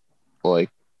like,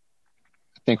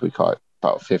 I think we caught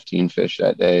about 15 fish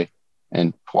that day,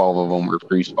 and 12 of them were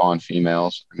pre-spawn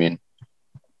females. I mean,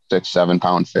 6-7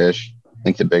 pound fish. I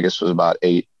think the biggest was about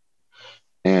 8.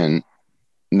 And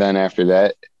then after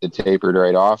that, it tapered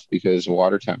right off because the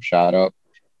water temp shot up.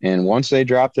 And once they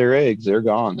drop their eggs, they're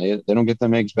gone. They don't get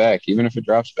them eggs back. Even if it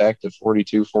drops back to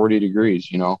 42, 40 degrees,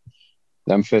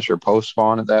 them fish are post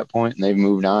spawn at that point, and they've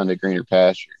moved on to greener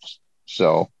pastures.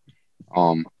 So,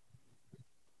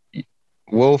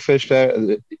 we'll fish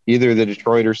that either the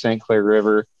Detroit or St. Clair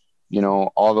River,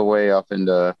 all the way up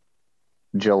into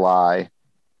July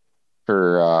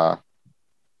for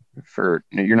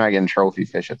you're not getting trophy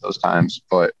fish at those times,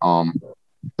 but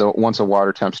once the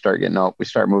water temps start getting up, we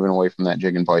start moving away from that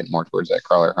jig and bite more towards that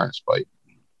crawler harness bite.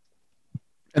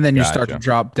 And then you start to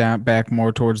drop down back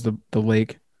more towards the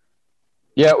lake.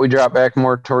 Yeah, we drop back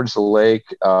more towards the lake.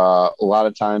 A lot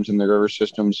of times in the river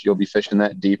systems, you'll be fishing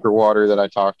that deeper water that I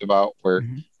talked about, where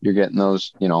you're getting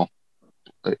those,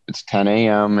 it's 10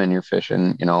 a.m. and you're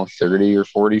fishing, 30 or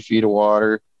 40 feet of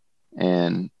water,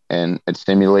 and it's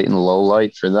stimulating low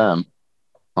light for them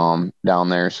down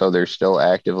there. So they're still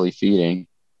actively feeding.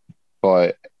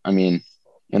 But I mean,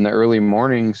 in the early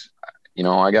mornings,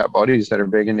 I got buddies that are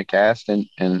big into casting,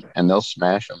 and they'll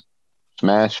smash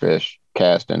fish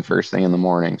casting first thing in the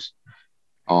mornings.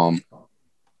 And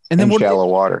then shallow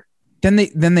water. Then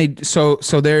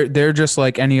they're just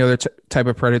like any other type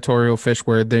of predatorial fish,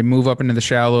 where they move up into the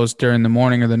shallows during the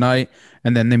morning or the night,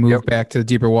 and then they move back to the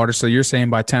deeper water. So you're saying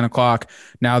by 10 o'clock,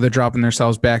 now they're dropping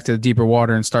themselves back to the deeper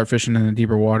water and start fishing in the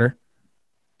deeper water.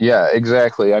 Yeah,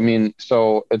 exactly. I mean,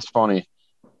 so it's funny.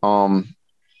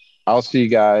 I'll see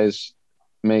guys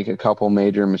make a couple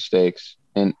major mistakes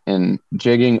in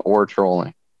jigging or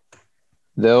trolling,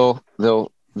 they'll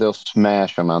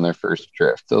smash them on their first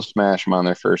drift. They'll smash them on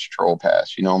their first troll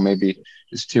pass. Maybe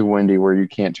it's too windy where you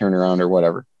can't turn around or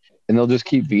whatever, and they'll just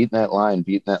keep beating that line,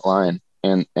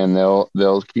 and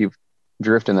they'll keep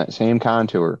drifting that same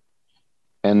contour,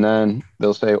 and then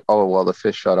they'll say, "Oh, well, the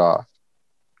fish shut off."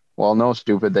 Well, no,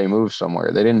 stupid. They moved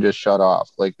somewhere. They didn't just shut off.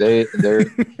 Like they're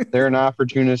an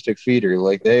opportunistic feeder.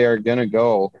 Like they are gonna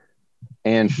go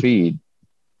and feed.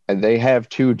 And they have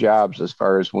two jobs as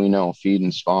far as we know: feed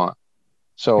and spawn.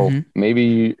 So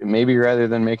maybe rather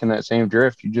than making that same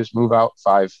drift, you just move out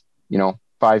 5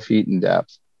 feet in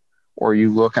depth, or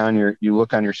you look on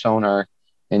your sonar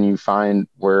and you find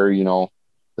where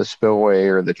the spillway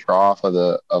or the trough of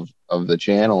the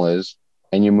channel is,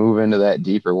 and you move into that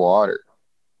deeper water.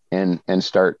 And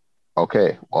start,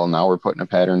 okay, well, now we're putting a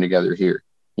pattern together here.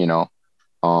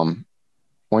 When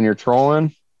you're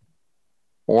trolling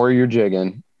or you're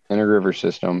jigging in a river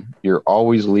system, you're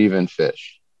always leaving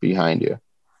fish behind you.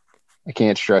 I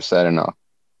can't stress that enough.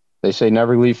 They say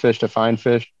never leave fish to find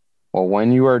fish. Well,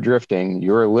 when you are drifting,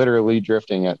 you're literally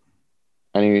drifting at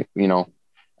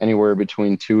anywhere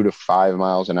between 2 to 5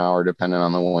 miles an hour, depending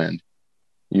on the wind.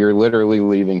 You're literally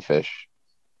leaving fish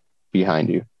behind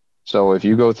you. So if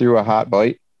you go through a hot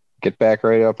bite, get back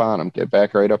right up on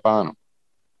them,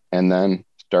 and then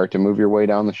start to move your way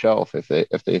down the shelf. If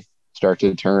they start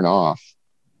to turn off,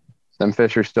 them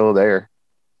fish are still there.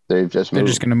 They're just going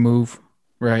to move.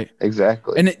 Right.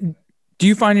 Exactly. And do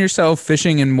you find yourself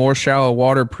fishing in more shallow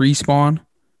water pre-spawn?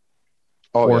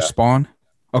 Spawn?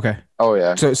 Okay. Oh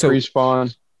yeah. So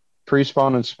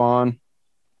pre-spawn and spawn.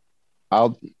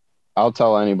 I'll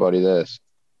tell anybody this.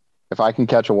 If I can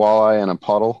catch a walleye in a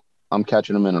puddle, I'm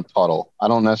catching them in a puddle. I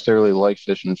don't necessarily like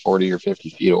fishing 40 or 50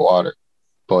 feet of water,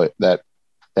 but that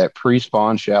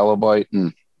pre-spawn shallow bite,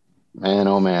 man,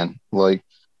 oh man, like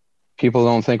people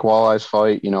don't think walleyes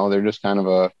fight. They're just kind of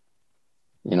a,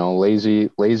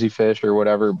 lazy fish or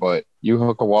whatever. But you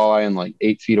hook a walleye in like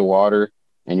 8 feet of water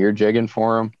and you're jigging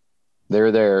for them,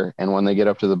 they're there. And when they get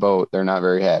up to the boat, they're not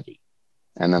very happy.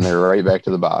 And then they're right back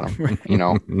to the bottom.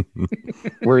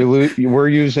 We're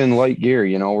using light gear.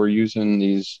 We're using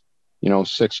these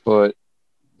 6 foot,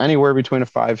 anywhere between a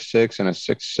 5.6 and a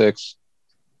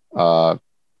 6.6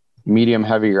 medium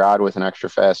heavy rod with an extra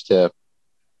fast tip,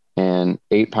 and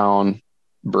 8-pound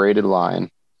braided line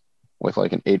with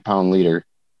like an 8-pound leader.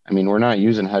 I mean, we're not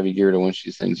using heavy gear to winch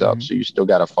these things up, so you still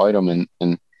got to fight them. And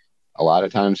a lot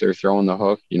of times they're throwing the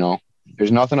hook.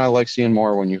 There's nothing I like seeing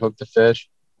more when you hook the fish.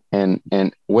 And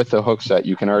with the hook set,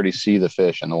 you can already see the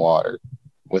fish in the water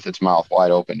with its mouth wide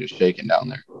open, just shaking down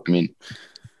there. I mean,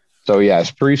 so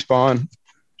yes, pre-spawn,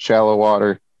 shallow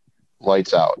water,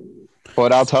 lights out.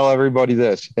 But I'll tell everybody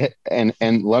this, and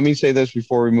let me say this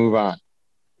before we move on.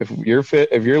 If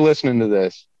you're listening to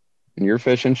this and you're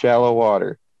fishing shallow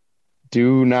water,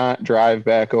 do not drive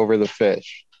back over the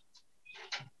fish.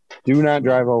 Do not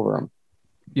drive over them.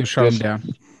 You'll shut them down.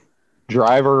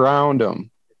 Drive around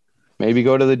them. Maybe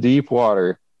go to the deep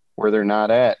water where they're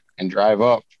not at and drive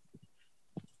up.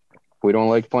 We don't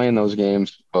like playing those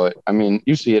games, but I mean,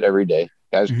 you see it every day.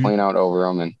 Guys playing out over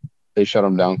them, and they shut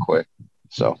them down quick.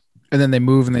 So. And then they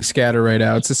move and they scatter right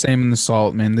out. It's the same in the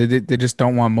salt, man. They just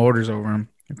don't want motors over them.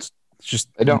 It's just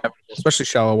they don't, especially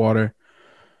shallow water.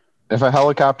 If a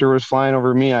helicopter was flying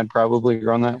over me, I'd probably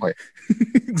run that way.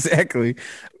 Exactly.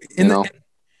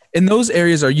 In those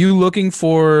areas, are you looking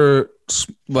for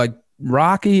like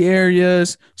rocky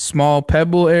areas, small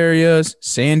pebble areas,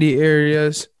 sandy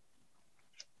areas?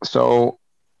 So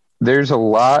there's a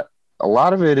lot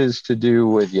of it is to do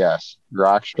with,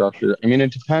 rock structure. I mean,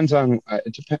 it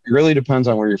really depends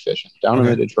on where you're fishing. Down in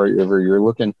the Detroit River, you're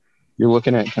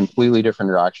looking at completely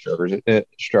different rock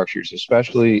structures,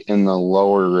 especially in the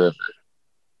lower river.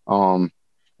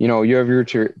 You have your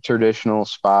traditional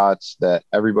spots that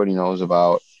everybody knows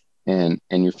about, and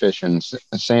you're fishing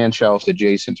sand shelves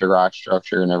adjacent to rock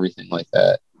structure and everything like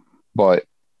that. But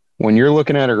when you're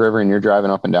looking at a river and you're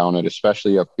driving up and down it,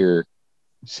 especially up here,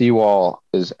 seawall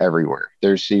is everywhere.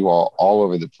 There's seawall all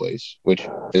over the place, which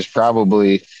is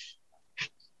probably,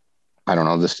 I don't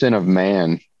know, the sin of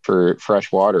man for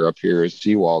fresh water up here is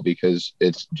seawall, because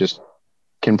it's just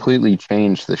completely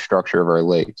changed the structure of our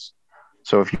lakes.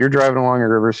 So if you're driving along a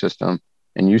river system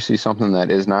and you see something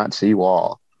that is not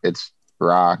seawall, it's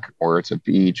rock or it's a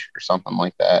beach or something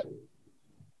like that,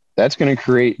 that's going to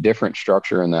create different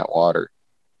structure in that water.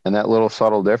 And that little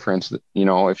subtle difference,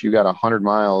 if you got 100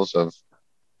 miles of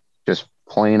just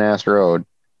plain ass road,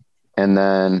 and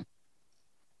then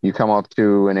you come up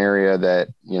to an area that,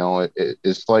 it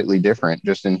is slightly different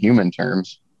just in human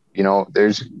terms,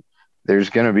 there's there's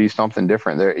going to be something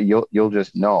different there. You'll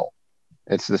just know.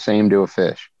 It's the same to a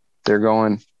fish. They're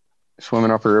going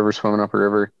swimming up a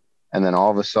river, and then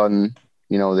all of a sudden,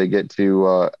 they get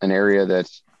to an area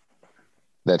that's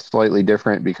slightly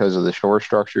different because of the shore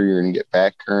structure. You're going to get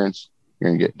back currents. You're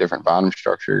going to get different bottom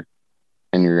structure,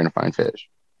 and you're going to find fish.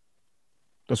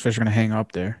 Those fish are going to hang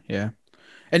up there. Yeah.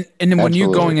 And then when Absolutely.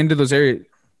 you're going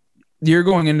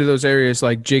into those areas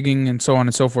like jigging and so on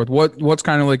and so forth, what's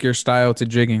kind of like your style to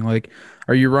jigging? Like,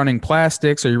 are you running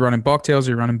plastics? Are you running bucktails?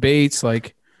 Are you running baits?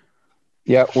 Like,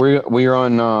 yeah, we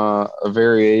run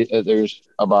there's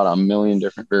about 1 million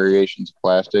different variations of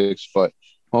plastics, but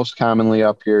most commonly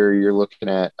up here, you're looking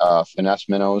at finesse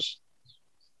minnows,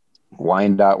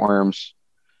 Wyandotte worms,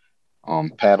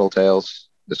 paddle tails,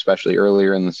 especially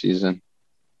earlier in the season.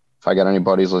 If I got any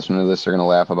buddies listening to this, they're going to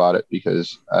laugh about it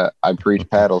because I preach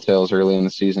paddle tails early in the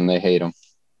season. They hate them.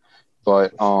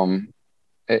 But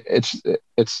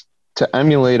it's to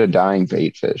emulate a dying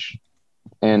bait fish.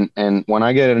 And when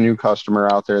I get a new customer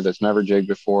out there that's never jigged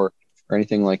before or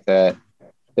anything like that,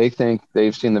 they think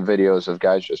they've seen the videos of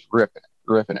guys just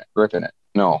ripping it.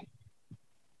 No,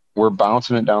 we're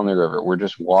bouncing it down the river. We're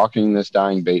just walking this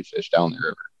dying bait fish down the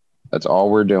river. That's all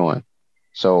we're doing.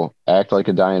 So act like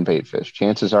a dying bait fish.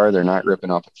 Chances are they're not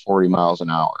ripping up at 40 miles an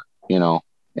hour,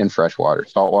 in freshwater.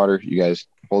 Saltwater, you guys,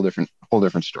 whole different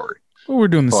story. Well, we're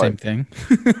doing the same thing.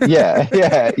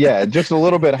 yeah. Just a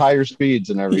little bit higher speeds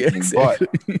and everything. Yeah,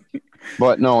 exactly.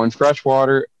 But no, in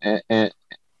freshwater and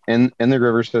in the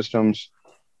river systems,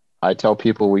 I tell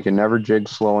people we can never jig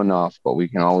slow enough, but we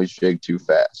can always jig too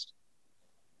fast.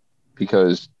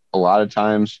 Because a lot of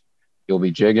times you'll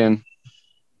be jigging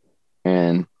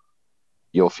and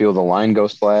you'll feel the line go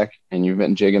slack and you've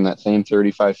been jigging that same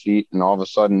 35 feet. And all of a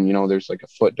sudden, there's like a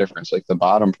foot difference. Like the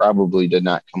bottom probably did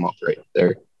not come up right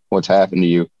there. What's happened to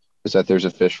you is that there's a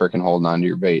fish freaking holding onto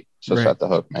your bait. So Set the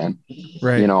hook, man.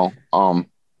 Right.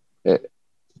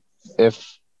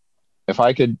 If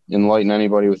I could enlighten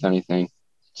anybody with anything,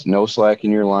 it's no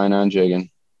slacking your line on jigging.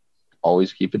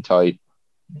 Always keep it tight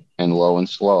and low and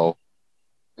slow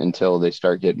until they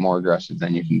start getting more aggressive.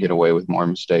 Then you can get away with more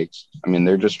mistakes. I mean,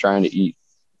 they're just trying to eat.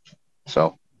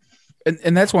 So,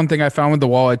 and that's one thing I found with the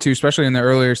walleye too, especially in the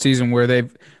earlier season where they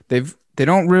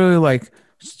don't really like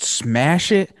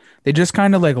smash it. They just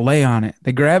kind of like lay on it.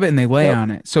 They grab it and they lay on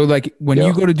it. So like when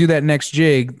you go to do that next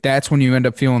jig, that's when you end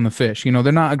up feeling the fish.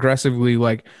 They're not aggressively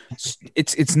like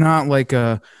it's not like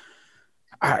a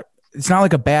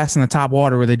bass in the top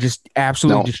water where they just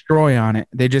absolutely destroy on it.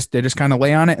 They just kind of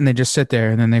lay on it and they just sit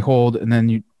there and then they hold and then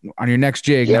you on your next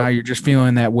jig now you're just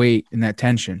feeling that weight and that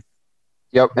tension.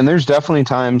 Yep, and there's definitely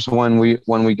times when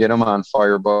we get them on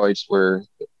fire bites where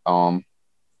on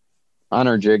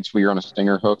our jigs we run a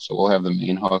stinger hook, so we'll have the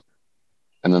main hook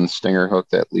and then the stinger hook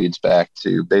that leads back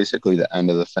to basically the end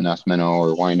of the finesse minnow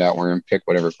or Wyandotte worm. Pick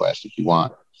whatever plastic you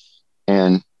want,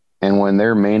 and when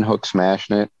their main hook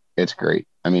smashing it, it's great.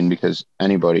 I mean, because I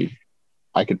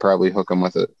could probably hook them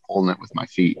holding it with my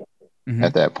feet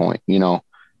at that point,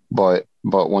 But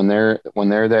when they're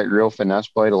that real finesse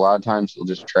bite, a lot of times they'll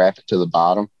just trap it to the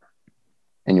bottom,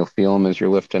 and you'll feel them as you're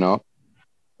lifting up,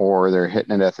 or they're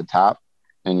hitting it at the top,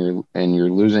 and you're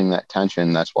losing that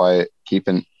tension. That's why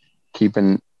keeping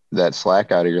that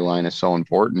slack out of your line is so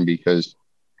important because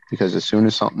as soon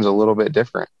as something's a little bit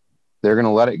different, they're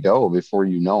gonna let it go before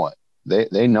you know it.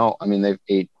 They know. I mean, they've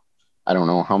ate I don't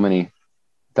know how many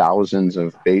thousands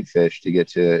of bait fish to get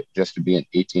to just to be an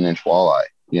 18-inch walleye,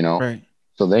 Right.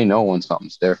 So they know when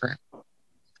something's different.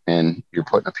 And you're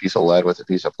putting a piece of lead with a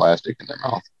piece of plastic in their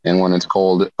mouth. And when it's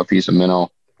cold, a piece of minnow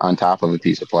on top of a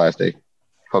piece of plastic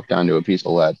hooked onto a piece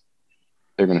of lead,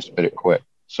 they're going to spit it quick.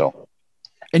 So,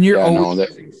 and you're always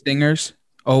using stingers?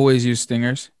 Always use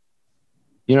stingers?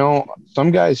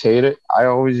 Some guys hate it. I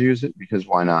always use it because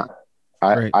why not?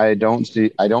 I don't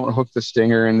hook the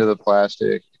stinger into the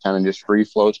plastic. It kind of just free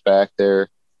floats back there.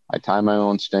 I tie my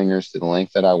own stingers to the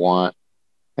length that I want.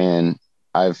 And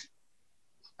I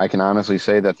can honestly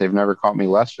say that they've never caught me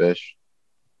less fish.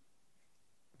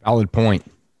 Valid point.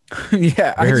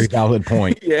 Yeah. Very valid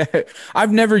point. Yeah.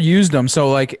 I've never used them.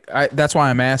 So like, that's why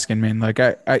I'm asking, man. Like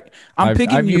I've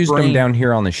used them down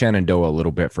here on the Shenandoah a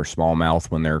little bit for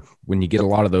smallmouth when you get a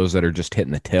lot of those that are just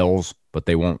hitting the tails, but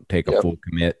they won't take a full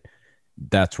commit.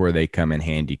 That's where they come in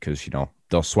handy because,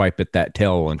 they'll swipe at that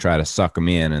tail and try to suck them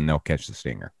in and they'll catch the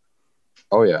stinger.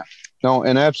 Oh, yeah. No,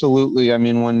 and absolutely. I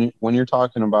mean, when you're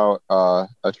talking about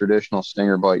a traditional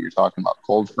stinger bite, you're talking about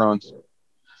cold fronts,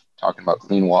 talking about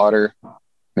clean water.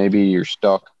 Maybe you're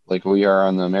stuck like we are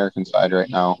on the American side right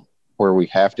now where we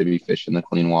have to be fishing the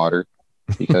clean water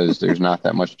because there's not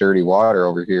that much dirty water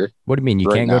over here. What do you mean? You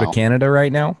can't go to Canada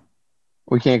right now?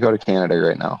 We can't go to Canada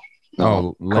right now. No.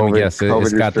 Oh, let me guess.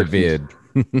 It's got the vid.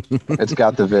 It's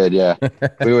got the vid. Yeah,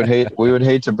 we would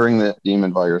hate to bring the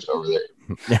demon virus over there.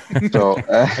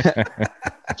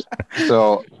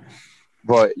 So,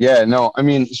 but yeah, no. I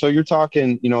mean, so you're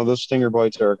talking. Those stinger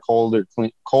bites are cold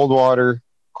water,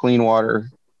 clean water.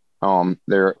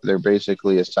 They're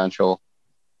basically essential.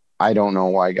 I don't know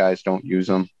why guys don't use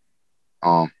them.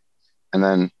 And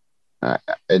then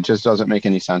it just doesn't make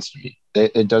any sense to me.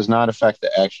 It does not affect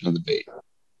the action of the bait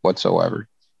whatsoever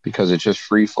because it's just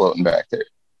free floating back there.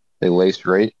 They lace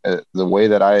right. The way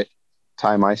that I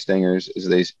tie my stingers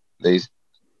is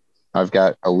I've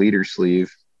got a leader sleeve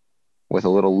with a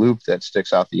little loop that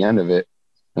sticks out the end of it.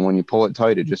 And when you pull it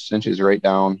tight, it just cinches right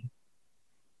down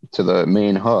to the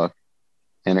main hook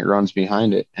and it runs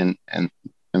behind it. And I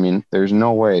mean, there's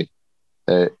no way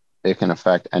that it can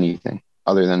affect anything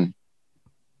other than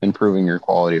improving your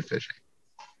quality of fishing.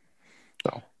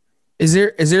 So, is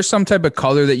there some type of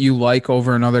color that you like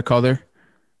over another color?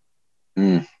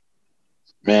 Man,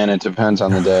 it depends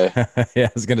on the day. Yeah,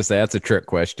 I was gonna say that's a trick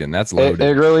question. That's loaded.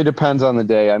 It really depends on the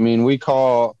day. I mean, we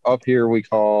call one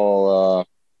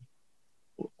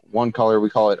color, we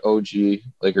call it OG,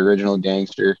 like original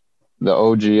gangster. The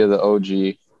OG of the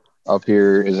OG up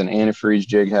here is an antifreeze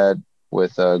jig head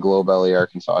with a glow belly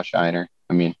Arkansas shiner.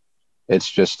 I mean, it's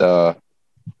just a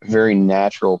very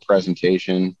natural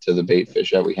presentation to the bait fish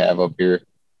that we have up here.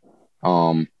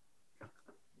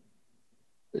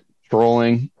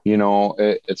 Trolling,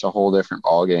 it's a whole different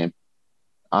ball game.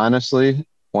 Honestly,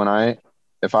 if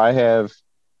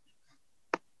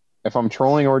I'm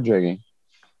trolling or jigging,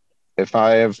 if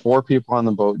I have 4 people on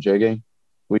the boat jigging,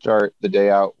 we start the day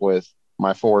out with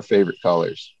my 4 favorite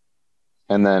colors.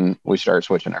 And then we start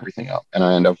switching everything up. And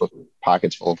I end up with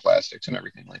pockets full of plastics and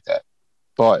everything like that.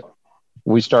 But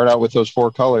we start out with those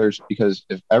 4 colors because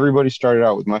if everybody started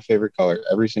out with my favorite color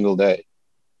every single day,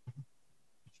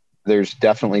 there's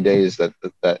definitely days that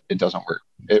it doesn't work.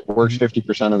 It works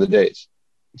 50% of the days.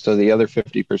 So the other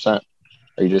 50%,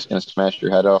 are you just going to smash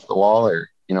your head off the wall or,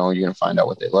 you're going to find out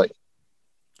what they like?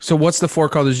 So what's the 4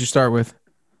 colors you start with?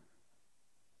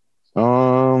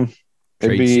 It'd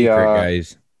be secret,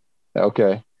 guys.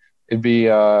 Okay. It'd be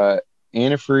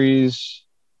antifreeze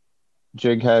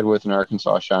jig head with an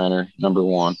Arkansas shiner, number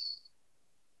 1.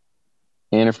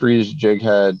 Antifreeze jig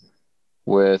head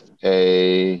with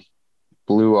a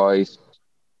blue ice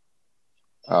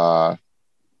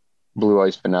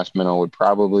finesse minnow would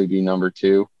probably be number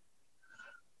 2.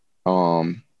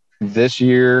 This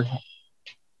year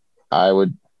I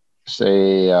would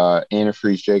say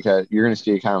antifreeze jig head. You're going to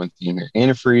see a common theme here.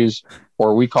 Antifreeze,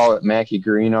 or we call it Mackie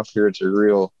green up here. It's a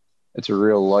real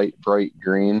light, bright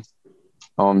green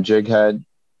jig head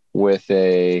with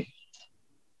a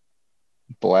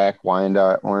black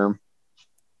Wyandotte worm.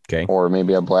 Okay. Or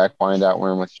maybe a black Wyandotte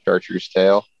worm with a chartreuse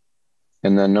tail.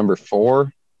 And then number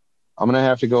 4, I'm going to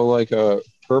have to go like a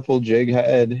purple jig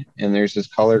head. And there's this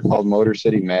color called Motor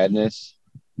City Madness.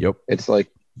 Yep. It's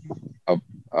like a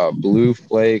blue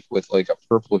flake with like a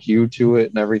purple hue to it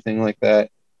and everything like that.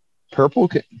 Purple,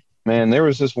 man, there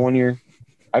was this one year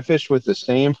I fished with the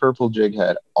same purple jig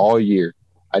head all year.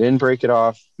 I didn't break it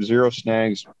off, 0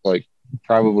 snags, like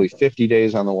probably 50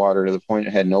 days on the water to the point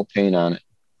it had no paint on it.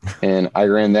 And I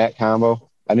ran that combo.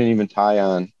 I didn't even tie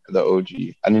on the OG.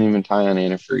 I didn't even tie on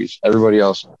antifreeze. Everybody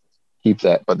else keep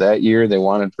that. But that year they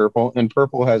wanted purple, and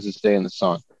purple has its day in the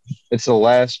sun. It's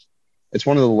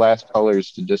one of the last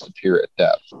colors to disappear at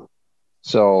depth.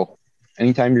 So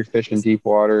anytime you're fishing deep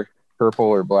water, purple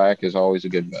or black is always a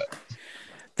good bet.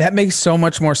 That makes so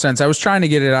much more sense. I was trying to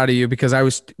get it out of you because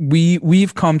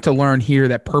we've come to learn here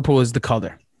that purple is the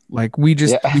color. Like we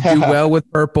do well with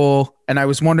purple. And I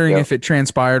was wondering if it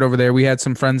transpired over there. We had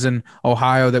some friends in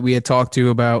Ohio that we had talked to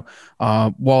about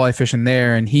walleye fishing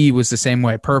there. And he was the same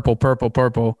way, purple.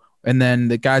 And then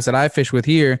the guys that I fish with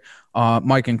here,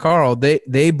 Mike and Carl,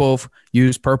 they both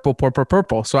use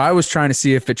purple. So I was trying to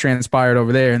see if it transpired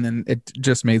over there. And then it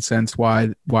just made sense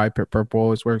why purple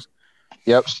always works.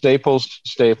 Yep. Staples,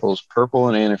 purple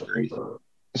and antifreeze.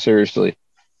 Seriously.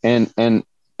 And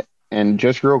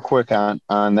just real quick on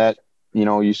that,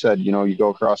 you said, you go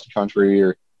across the country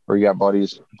or you got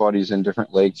buddies in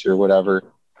different lakes or whatever.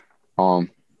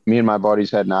 Me and my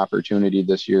buddies had an opportunity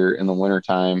this year in the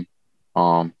wintertime,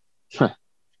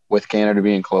 with Canada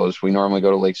being closed. We normally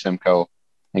go to Lake Simcoe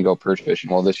and go perch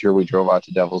fishing. Well, this year we drove out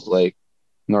to Devil's Lake,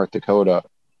 North Dakota,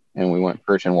 and we went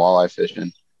perch and walleye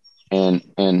fishing. And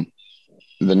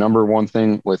the number one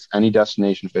thing with any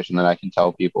destination fishing that I can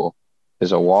tell people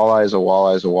is a walleye is a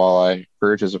walleye is a walleye,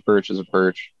 perch is a perch is a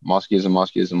perch, muskie is a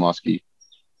muskie is a muskie.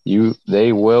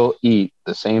 They will eat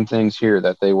the same things here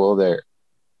that they will there.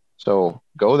 So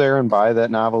go there and buy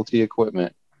that novelty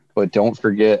equipment, but don't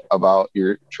forget about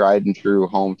your tried and true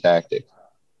home tactics,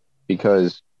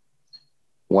 because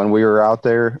when we were out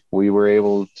there, we were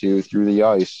able to, through the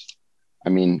ice, I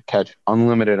mean, catch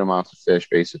unlimited amounts of fish,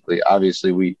 basically.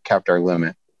 Obviously, we kept our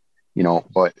limit,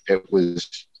 but it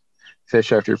was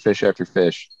fish after fish after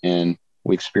fish. And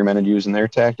we experimented using their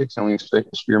tactics, and we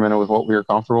experimented with what we were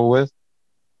comfortable with.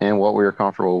 And what we were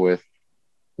comfortable with,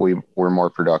 we were more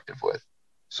productive with.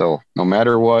 So no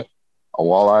matter what, a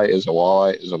walleye is a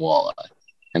walleye is a walleye,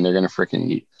 and they're going to freaking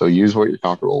eat. So use what you're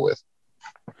comfortable with.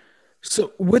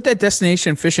 So with that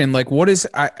destination fishing, like what is,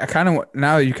 I kind of,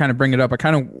 now that you kind of bring it up, I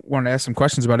kind of want to ask some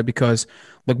questions about it, because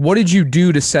like, what did you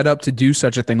do to set up to do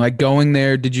such a thing? Like going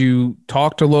there, did you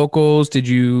talk to locals? Did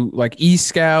you like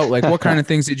e-scout? Like what kind of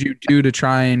things did you do to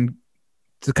try and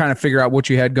to kind of figure out what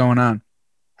you had going on?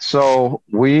 So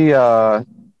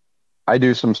I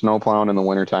do some snow plowing in the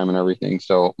wintertime and everything.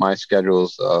 So my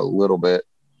schedule's a little bit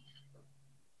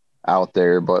out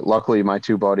there, but luckily my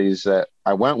two buddies that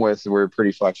I went with were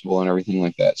pretty flexible and everything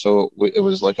like that. So it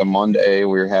was like a Monday,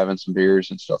 we were having some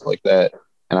beers and stuff like that.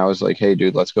 And I was like, hey,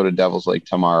 dude, let's go to Devil's Lake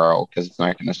tomorrow because it's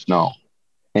not going to snow.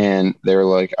 And they were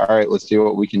like, all right, let's see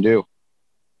what we can do.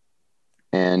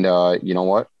 And you know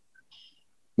what?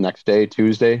 Next day,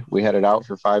 Tuesday, we headed out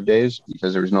for 5 days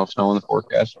because there was no snow in the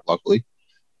forecast, luckily.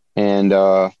 And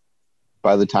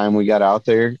by the time we got out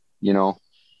there,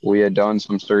 we had done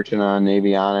some searching on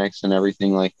avionics and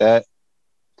everything like that.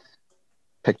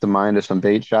 Picked the mind of some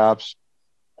bait shops.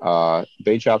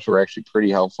 Bait shops were actually pretty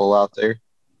helpful out there,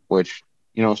 which,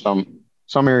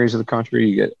 some areas of the country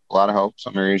you get a lot of help,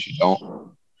 some areas you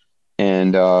don't.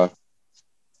 And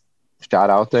shot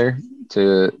out there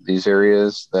to these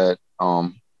areas that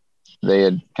they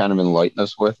had kind of enlightened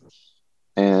us with,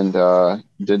 and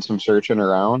did some searching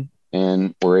around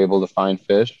and were able to find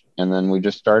fish. And then we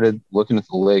just started looking at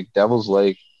the lake. Devil's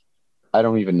Lake, I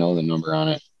don't even know the number on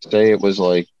it. Say it was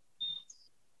like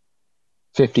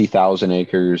 50,000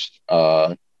 acres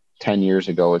 10 years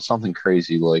ago. It's something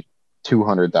crazy, like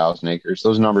 200,000 acres.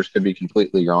 Those numbers could be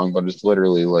completely wrong, but it's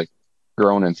literally like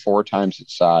grown in 4 times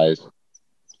its size.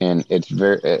 And it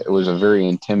was a very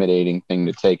intimidating thing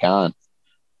to take on.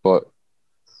 But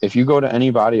if you go to any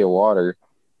body of water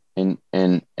and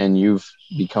you've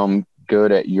become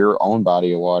good at your own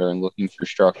body of water and looking for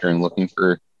structure and looking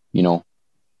for,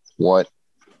 what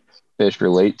fish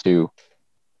relate to,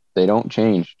 they don't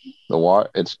change. The water,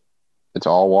 it's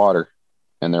all water,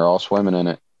 and they're all swimming in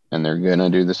it, and they're gonna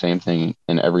do the same thing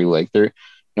in every lake. Their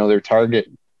target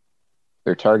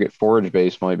forage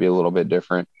base might be a little bit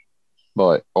different,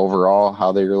 but overall,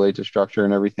 how they relate to structure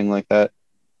and everything like that,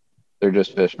 they're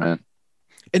just fish, man.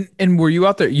 And were you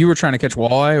out there? You were trying to catch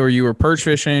walleye, or you were perch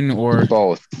fishing, or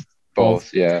both?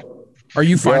 Yeah. Are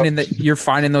you finding that you're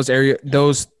finding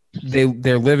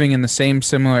they're living in the same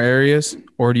similar areas,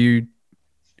 or do you?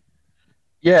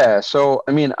 Yeah. So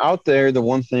I mean, out there, the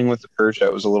one thing with the perch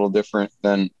that was a little different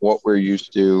than what we're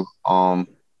used to.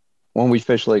 When we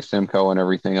fish Lake Simcoe and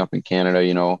everything up in Canada,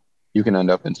 you can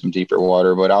end up in some deeper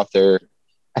water, but out there,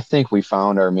 I think we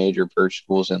found our major perch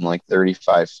schools in like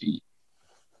 35 feet.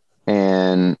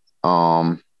 And,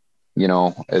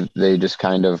 they just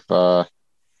kind of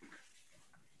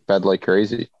fed like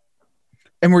crazy.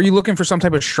 And were you looking for some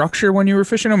type of structure when you were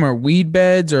fishing them, or weed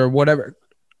beds or whatever?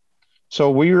 So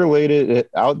we related it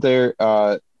out there.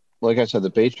 Like I said, the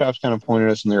bait shops kind of pointed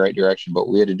us in the right direction, but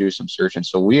we had to do some searching.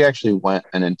 So we actually went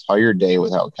an entire day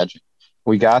without catching.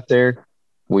 We got there,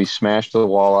 we smashed the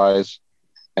walleyes,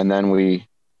 and then we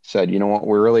said, you know what,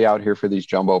 we're really out here for these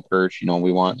jumbo perch.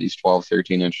 We want these 12,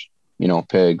 13-inch,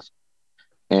 pigs.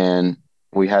 And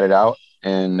we headed out,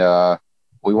 and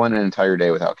we went an entire day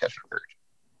without catching a perch,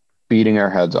 beating our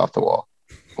heads off the wall.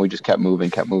 We just kept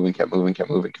moving.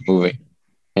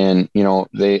 And,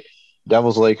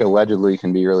 Devil's Lake allegedly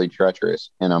can be really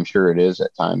treacherous, and I'm sure it is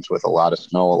at times with a lot of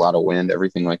snow, a lot of wind,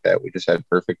 everything like that. We just had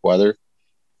perfect weather,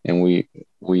 and we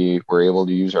were able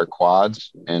to use our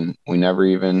quads, and we never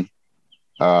even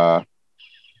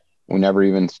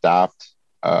stopped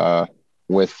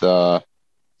with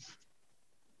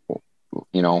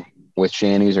with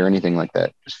shanties or anything like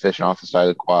that, just fishing off the side of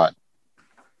the quad.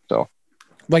 So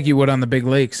like you would on the big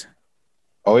lakes.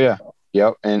 Oh yeah.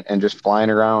 Yep. And just flying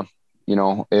around,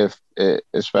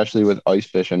 especially with ice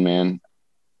fishing, man,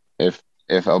 if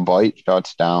a bite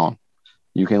shuts down,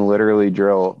 you can literally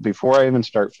drill. Before I even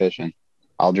start fishing,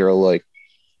 I'll drill like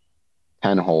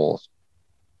 10 holes,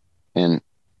 and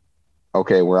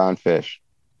okay, we're on fish.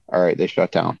 All right, they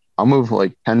shut down. I'll move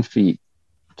like 10 feet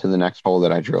to the next hole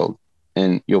that I drilled,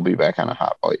 and you'll be back on a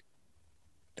hot bite.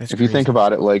 If you think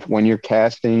about it, like when you're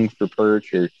casting for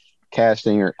perch or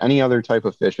casting or any other type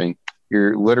of fishing,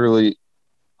 you're literally,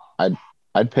 I'd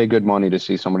I'd pay good money to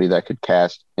see somebody that could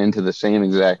cast into the same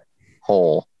exact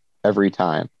hole every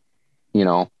time, you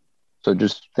know. So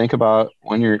just think about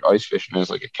when you're ice fishing as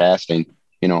like a casting,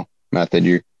 method.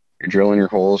 You're drilling your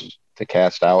holes to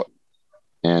cast out,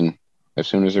 and as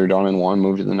soon as they're done in one,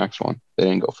 move to the next one. They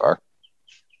didn't go far.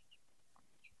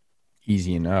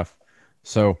 Easy enough.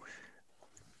 So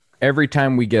every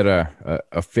time we get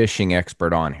a fishing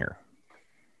expert on here,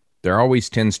 there always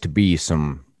tends to be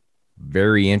some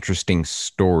very interesting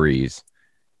stories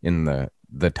in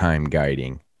the time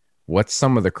guiding. What's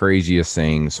some of the craziest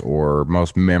things or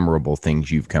most memorable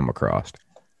things you've come across?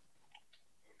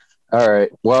 All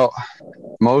right. Well,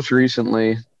 most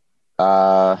recently,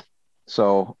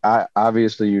 so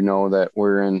obviously that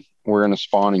we're in a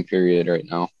spawning period right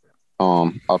now,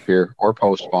 up here, or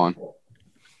post spawn,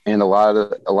 and a lot of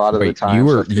the time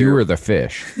you were the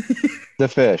fish. The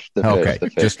fish. Okay,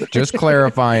 the fish. just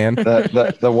clarifying.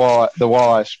 The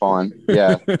walleye spawn.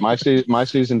 Yeah, my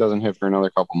season doesn't hit for another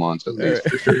couple months at least.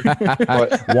 For sure.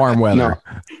 But, warm weather.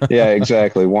 No. Yeah,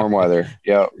 exactly. Warm weather.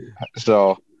 Yeah.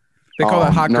 So they call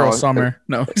it hot girl summer.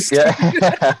 No.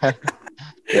 Yeah.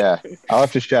 Yeah. I'll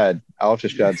have to shed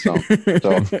some.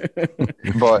 So,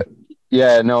 but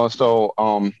yeah, no.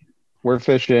 So we're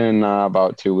fishing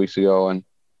about 2 weeks ago, and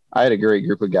I had a great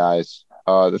group of guys.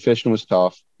 The fishing was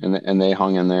tough, and they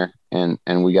hung in there, and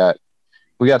we got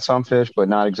some fish, but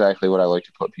not exactly what I like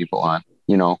to put people on,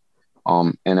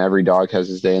 and every dog has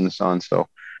his day in the sun. So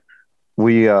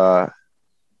we're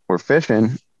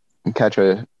fishing and catch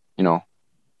a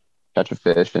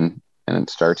fish, and it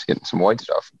starts getting some white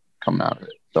stuff coming out of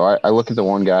it. So I look at the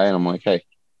one guy, and I'm like, hey,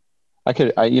 I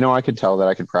could tell that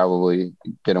I could probably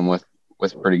get him with a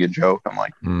pretty good joke. I'm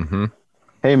like,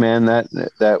 hey man,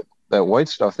 that white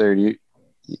stuff there,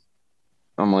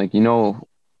 I'm like, you know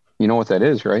what that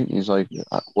is, right? And he's like,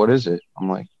 what is it? I'm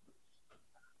like,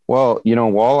 well,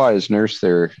 walleyes nurse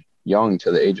their young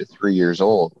to the age of 3 years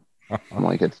old. I'm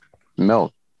like, it's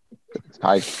milk.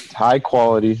 It's high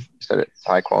quality. He said it's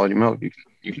high quality milk.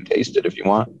 You can taste it if you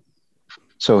want.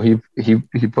 So he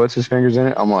puts his fingers in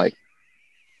it. I'm like,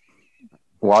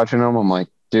 watching him. I'm like,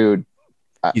 dude,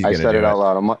 I said it out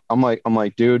loud. I'm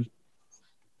like, dude,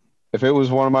 if it was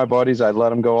one of my buddies, I'd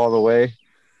let him go all the way,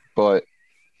 but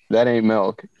that ain't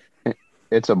milk.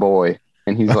 It's a boy.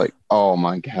 And he's like, oh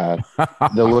my God.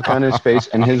 The look on his face,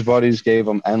 and his buddies gave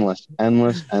him endless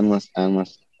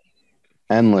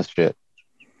shit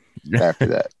after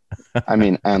that. I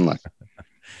mean, endless.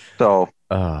 So,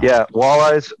 yeah,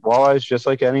 walleyes, just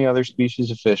like any other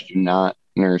species of fish, do not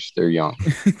nurse their young.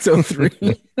 So 3.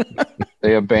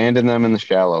 They abandon them in the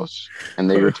shallows, and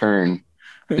they return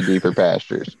to deeper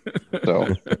pastures.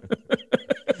 So,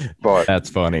 but that's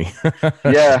funny.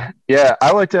 yeah,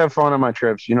 I like to have fun on my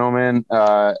trips. Man,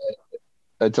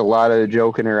 it's a lot of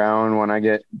joking around when I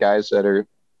get guys that are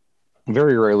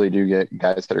very rarely do get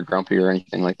guys that are grumpy or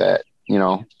anything like that.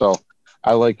 So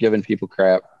I like giving people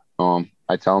crap.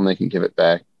 I tell them they can give it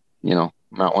back. I'm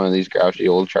not one of these grouchy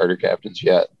old charter captains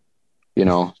yet.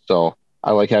 So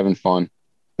I like having fun.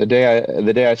 The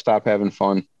day I stop having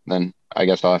fun, then I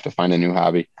guess I'll have to find a new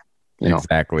hobby.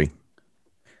 Exactly.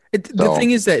 The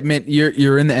thing is that, man,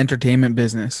 you're in the entertainment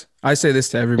business. I say this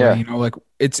to everybody, like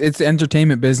it's the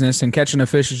entertainment business, and catching a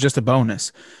fish is just a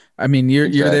bonus. I mean, you're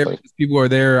there because people are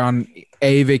there on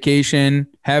a vacation,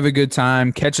 have a good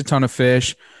time, catch a ton of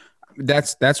fish.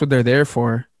 That's what they're there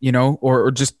for,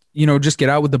 or just get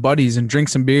out with the buddies and drink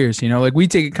some beers. Like we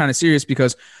take it kind of serious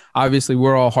because obviously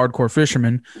we're all hardcore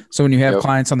fishermen. So when you have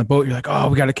clients on the boat, you're like, oh,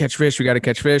 we got to catch fish.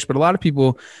 But a lot of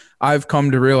people, I've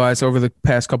come to realize over the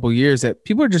past couple of years that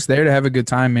people are just there to have a good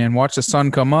time, man. Watch the sun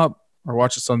come up or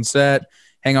watch the sun set,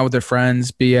 hang out with their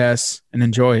friends, BS, and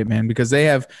enjoy it, man, because they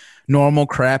have normal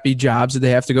crappy jobs that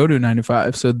they have to go to 9 to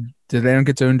 5. So they don't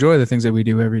get to enjoy the things that we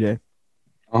do every day.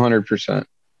 100%.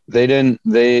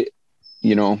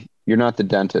 You're not the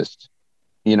dentist,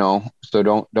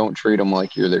 so don't treat them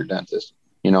like you're their dentist,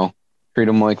 treat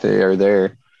them like they are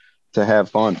there to have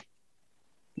fun.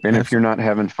 And if you're not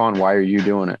having fun, why are you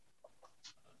doing it?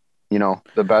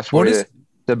 The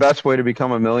best way to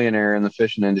become a millionaire in the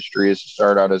fishing industry is to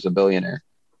start out as a billionaire.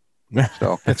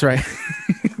 So that's right.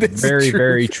 That's very,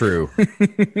 very true.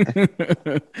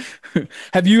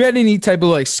 Have you had any type of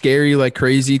like scary, like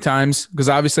crazy times? Because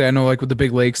obviously I know like with the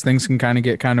big lakes, things can kind of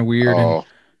get kind of weird.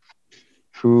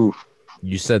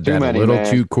 You said that a little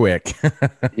too quick.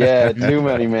 Yeah, too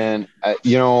many, man. A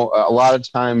lot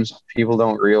of times people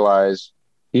don't realize,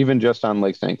 even just on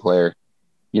Lake St. Clair,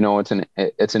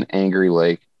 it's an angry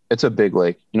lake. It's a big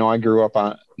lake. I grew up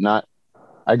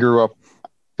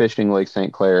fishing Lake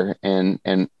St. Clair, and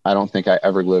I don't think I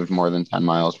ever lived more than 10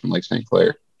 miles from Lake St.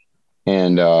 Clair,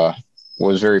 and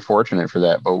was very fortunate for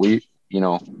that. But we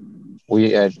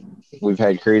had we've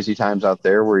had crazy times out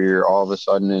there where you're all of a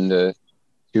sudden into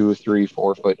 2, 3,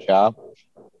 4 foot chop,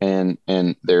 and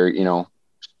they're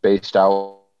spaced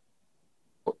out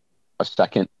a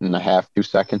second and a half, 2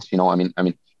 seconds. I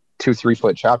mean 2, 3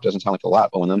 foot chop doesn't sound like a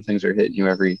lot, but when them things are hitting you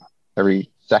every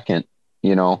second,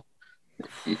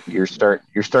 you're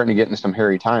starting to get into some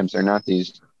hairy times. They're not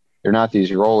these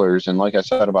rollers, and like I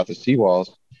said about the seawalls,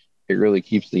 it really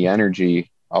keeps the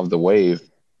energy of the wave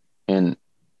in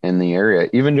the area.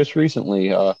 Even just recently,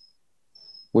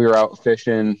 we were out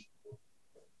fishing.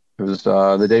 It was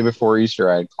the day before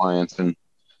Easter. I had clients, and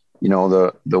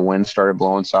the wind started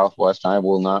blowing southwest. I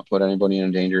will not put anybody in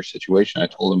a dangerous situation. I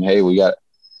told them, hey, we got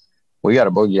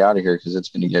to boogie out of here because it's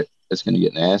gonna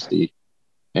get nasty.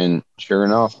 And sure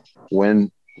enough, wind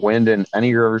in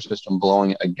any river system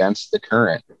blowing against the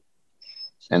current.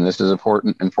 And this is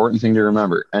important thing to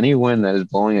remember. Any wind that is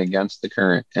blowing against the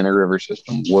current in a river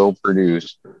system will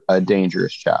produce a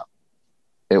dangerous chop.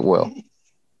 It will.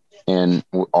 And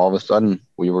all of a sudden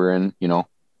we were in,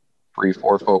 3,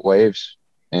 4 foot waves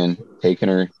and taking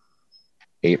her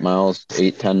 10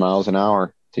 miles an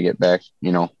hour to get back,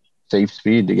 safe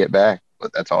speed to get back.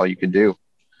 But that's all you could do.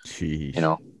 Jeez.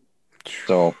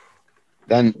 So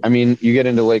then, you get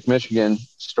into Lake Michigan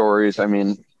stories.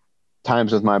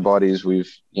 Times with my buddies,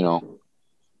 we've,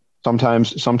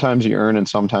 sometimes you earn and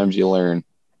sometimes you learn.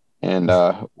 And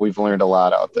we've learned a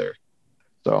lot out there.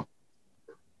 So.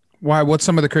 Why? What's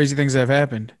some of the crazy things that have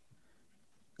happened?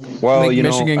 Well, Lake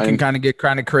Michigan can kind of get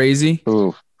crazy.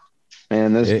 Ooh,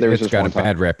 man, it's got a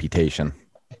bad reputation.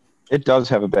 It does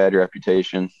have a bad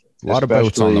reputation. A lot of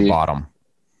boats on the bottom.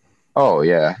 Oh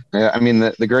yeah.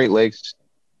 The Great Lakes,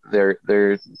 they're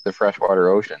the freshwater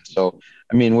ocean. So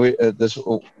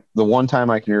the one time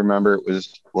I can remember, it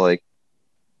was like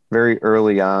very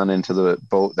early on into the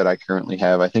boat that I currently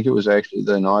have. I think it was actually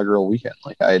the inaugural weekend.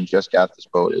 Like I had just got this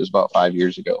boat. It was about 5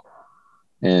 years ago,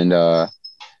 and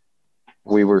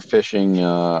we were fishing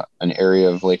an area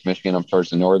of Lake Michigan up towards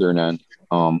the northern end,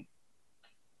 out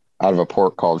of a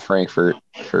port called Frankfurt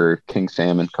for king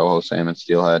salmon, coho salmon,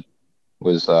 steelhead.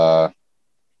 Was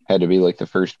had to be like the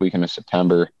first weekend of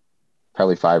September,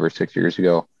 probably 5 or 6 years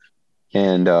ago,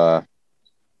 and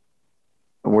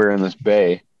we're in this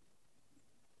bay,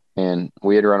 and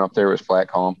we had run up there. It was flat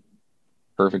calm,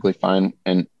 perfectly fine,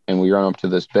 and we run up to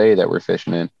this bay that we're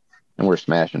fishing in, and we're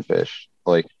smashing fish.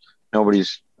 Like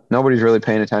nobody's really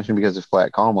paying attention because it's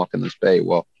flat calm up in this bay.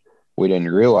 Well, we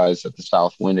didn't realize that the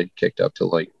south wind had kicked up to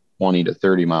like 20 to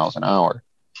 30 miles an hour.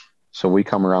 So we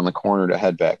come around the corner to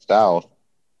head back south,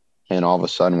 and all of a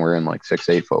sudden we're in like 6,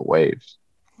 8 foot waves.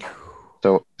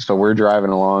 So we're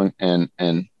driving along, and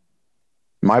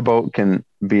my boat can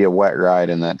be a wet ride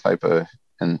in that type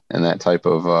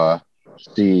of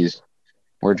seas.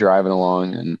 We're driving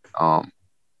along and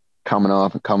coming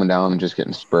up and coming down and just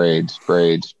getting sprayed.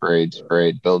 Bilge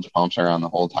pumps around the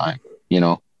whole time,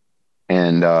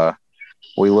 And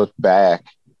we look back,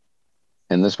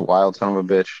 and this wild son of a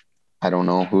bitch, I don't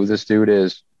know who this dude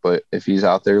is, but if he's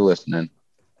out there listening,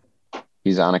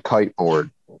 he's on a kite board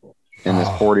in this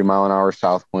 40 mile an hour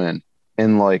south wind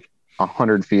in like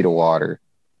 100 feet of water,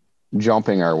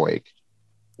 jumping our wake.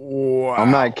 Wow. I'm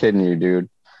not kidding you, dude.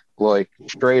 Like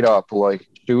straight up, like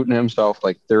shooting himself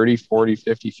like 30, 40,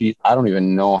 50 feet. I don't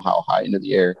even know how high into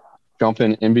the air,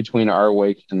 jumping in between our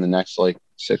wake and the next like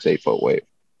 6, 8 foot wave.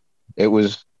 It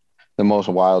was the most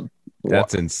wild.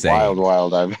 That's insane.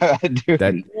 Wild I've had, dude.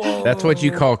 That's what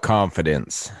you call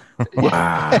confidence.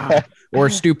 Wow. Or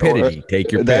stupidity.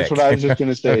 Take your pick. That's what I was just going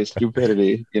to say.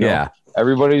 Stupidity. Yeah.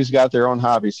 Everybody's got their own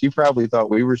hobbies. He probably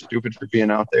thought we were stupid for being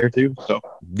out there too. So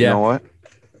you know what?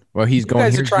 Well, he's going.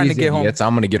 You guys are trying to get home.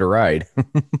 I'm going to get a ride.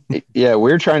 Yeah,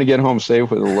 we're trying to get home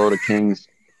safe with a load of kings.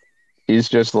 He's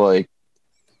just like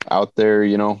out there,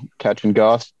 catching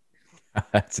gusts.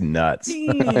 That's nuts.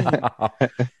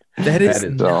 That is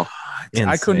nuts.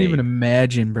 I couldn't even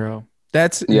imagine, bro.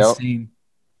 That's insane.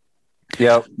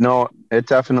 Yeah, no, it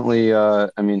definitely.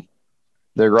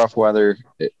 The rough weather,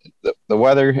 the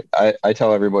weather. I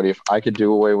tell everybody, if I could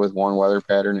do away with one weather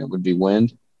pattern, it would be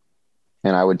wind,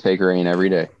 and I would take rain every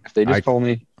day. If they just told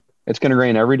me it's going to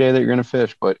rain every day that you're going to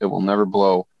fish, but it will never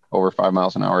blow over 5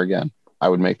 miles an hour again, I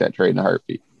would make that trade in a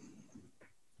heartbeat.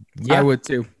 Yeah, I would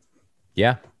too.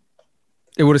 Yeah,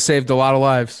 it would have saved a lot of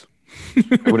lives.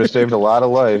 It would have saved a lot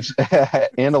of lives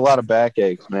and a lot of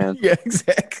backaches, man. Yeah,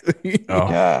 exactly. Oh,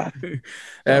 God.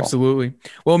 Absolutely.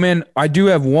 Well, man, I do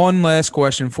have one last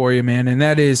question for you, man, and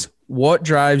that is, what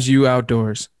drives you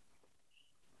outdoors?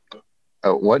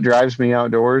 what drives me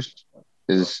outdoors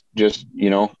is just,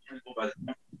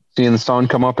 seeing the sun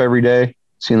come up every day,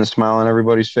 seeing the smile on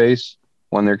everybody's face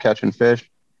when they're catching fish.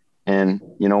 And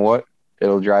you know what?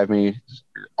 It'll drive me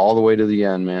all the way to the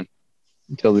end, man,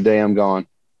 until the day I'm gone.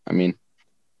 I mean,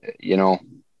 you'll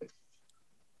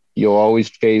always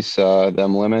chase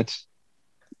them limits,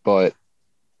 but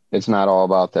it's not all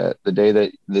about that. The day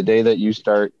that you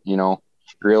start,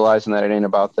 realizing that it ain't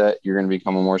about that, you're going to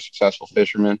become a more successful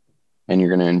fisherman, and you're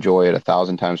going to enjoy it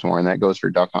 1,000 times more. And that goes for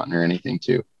duck hunting or anything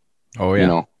too. Oh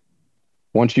yeah.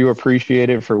 Once you appreciate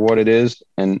it for what it is,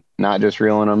 and not just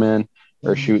reeling them in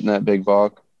or shooting that big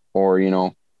buck or,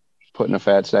 putting a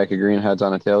fat stack of green heads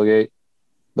on a tailgate,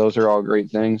 those are all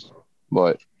great things.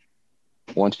 But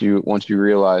once you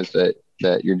realize that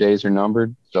your days are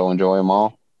numbered, so enjoy them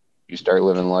all, you start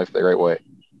living life the right way.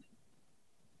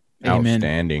 Amen.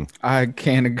 Outstanding. I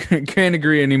can't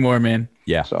agree anymore, man.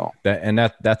 Yeah. So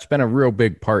that's been a real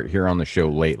big part here on the show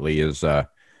lately is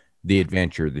the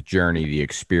adventure, the journey, the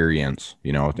experience.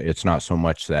 It's not so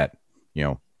much that,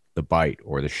 the bite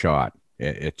or the shot.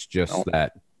 It's just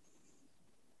that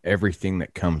everything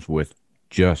that comes with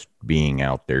just being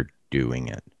out there doing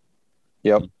it.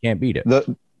 Yep. You can't beat it.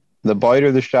 The bite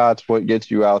or the shot's what gets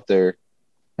you out there,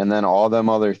 and then all them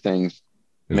other things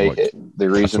make it the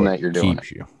reason that you're doing it.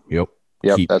 Keeps you. Yep.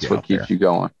 Yep. That's what keeps you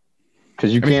going.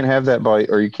 Because you can't have that bite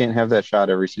or you can't have that shot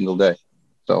every single day.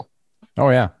 So. Oh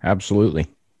yeah, absolutely.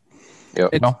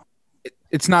 Yep.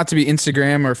 It's not to be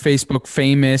Instagram or Facebook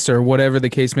famous or whatever the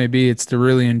case may be. It's to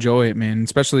really enjoy it, man.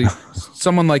 Especially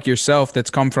someone like yourself that's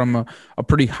come from a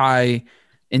pretty high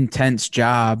intense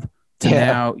job to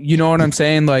now, you know what I'm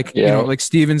saying? Like, like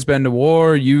Steven's been to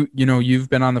war, you've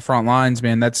been on the front lines,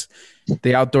 man. That's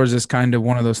the outdoors is kind of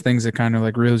one of those things that kind of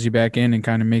like reels you back in and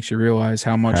kind of makes you realize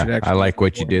how much it actually. I like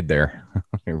what you did there.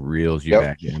 It reels you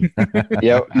back in.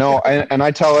 Yeah. No. And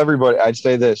I tell everybody, I'd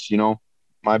say this,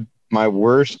 my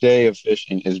worst day of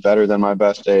fishing is better than my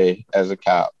best day as a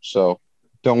cop. So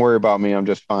don't worry about me. I'm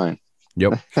just fine.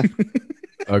 Yep.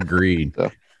 Agreed.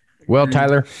 So. Well,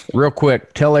 Tyler, real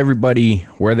quick, tell everybody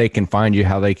where they can find you,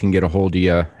 how they can get a hold of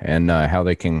you, and how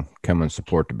they can come and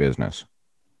support the business.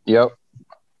 Yep.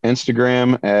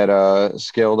 Instagram at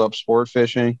Scaled Up Sport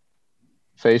Fishing.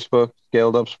 Facebook,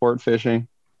 Scaled Up Sport Fishing.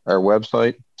 Our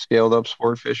website,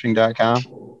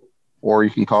 scaledupsportfishing.com. Or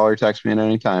you can call or text me at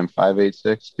any time,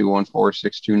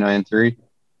 586-214-6293.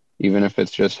 Even if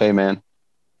it's just, hey, man,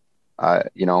 I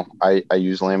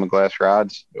use Lama Glass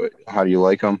rods. How do you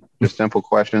like them? Just simple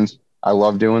questions. I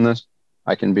love doing this.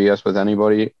 I can BS with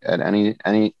anybody at any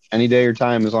day or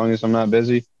time as long as I'm not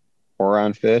busy or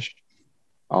on fish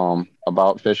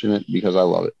about fishing it because I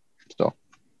love it. So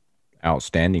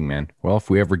outstanding, man. Well,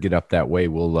 if we ever get up that way,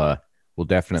 we'll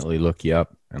definitely look you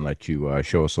up and let you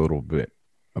show us a little bit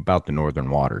about the northern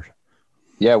waters.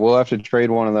 Yeah, we'll have to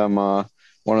trade one of them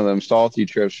salty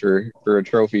trips for a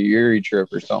trophy Erie trip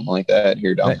or something like that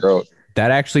here down the road.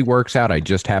 That actually works out. I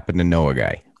just happen to know a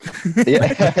guy.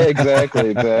 Yeah,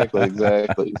 exactly.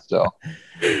 So,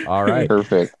 all right,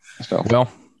 perfect. So,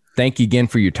 well, thank you again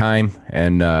for your time,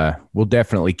 and we'll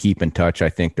definitely keep in touch. I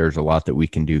think there's a lot that we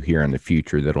can do here in the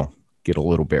future that'll get a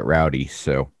little bit rowdy.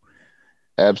 So,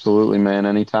 absolutely, man.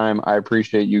 Anytime. I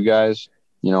appreciate you guys.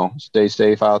 Stay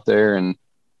safe out there and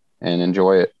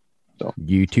enjoy it. So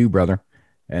you too, brother.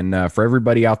 And for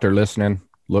everybody out there listening,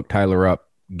 look Tyler up,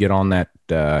 get on that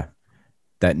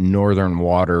northern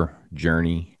water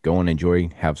journey, go and enjoy,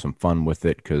 have some fun with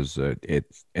it. Cause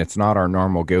it's not our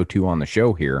normal go-to on the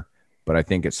show here, but I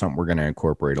think it's something we're going to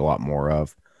incorporate a lot more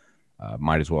of.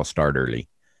 Might as well start early.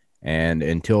 And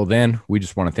until then, we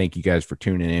just want to thank you guys for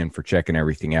tuning in, for checking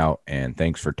everything out. And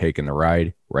thanks for taking the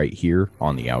ride right here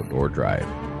on the Outdoor Drive.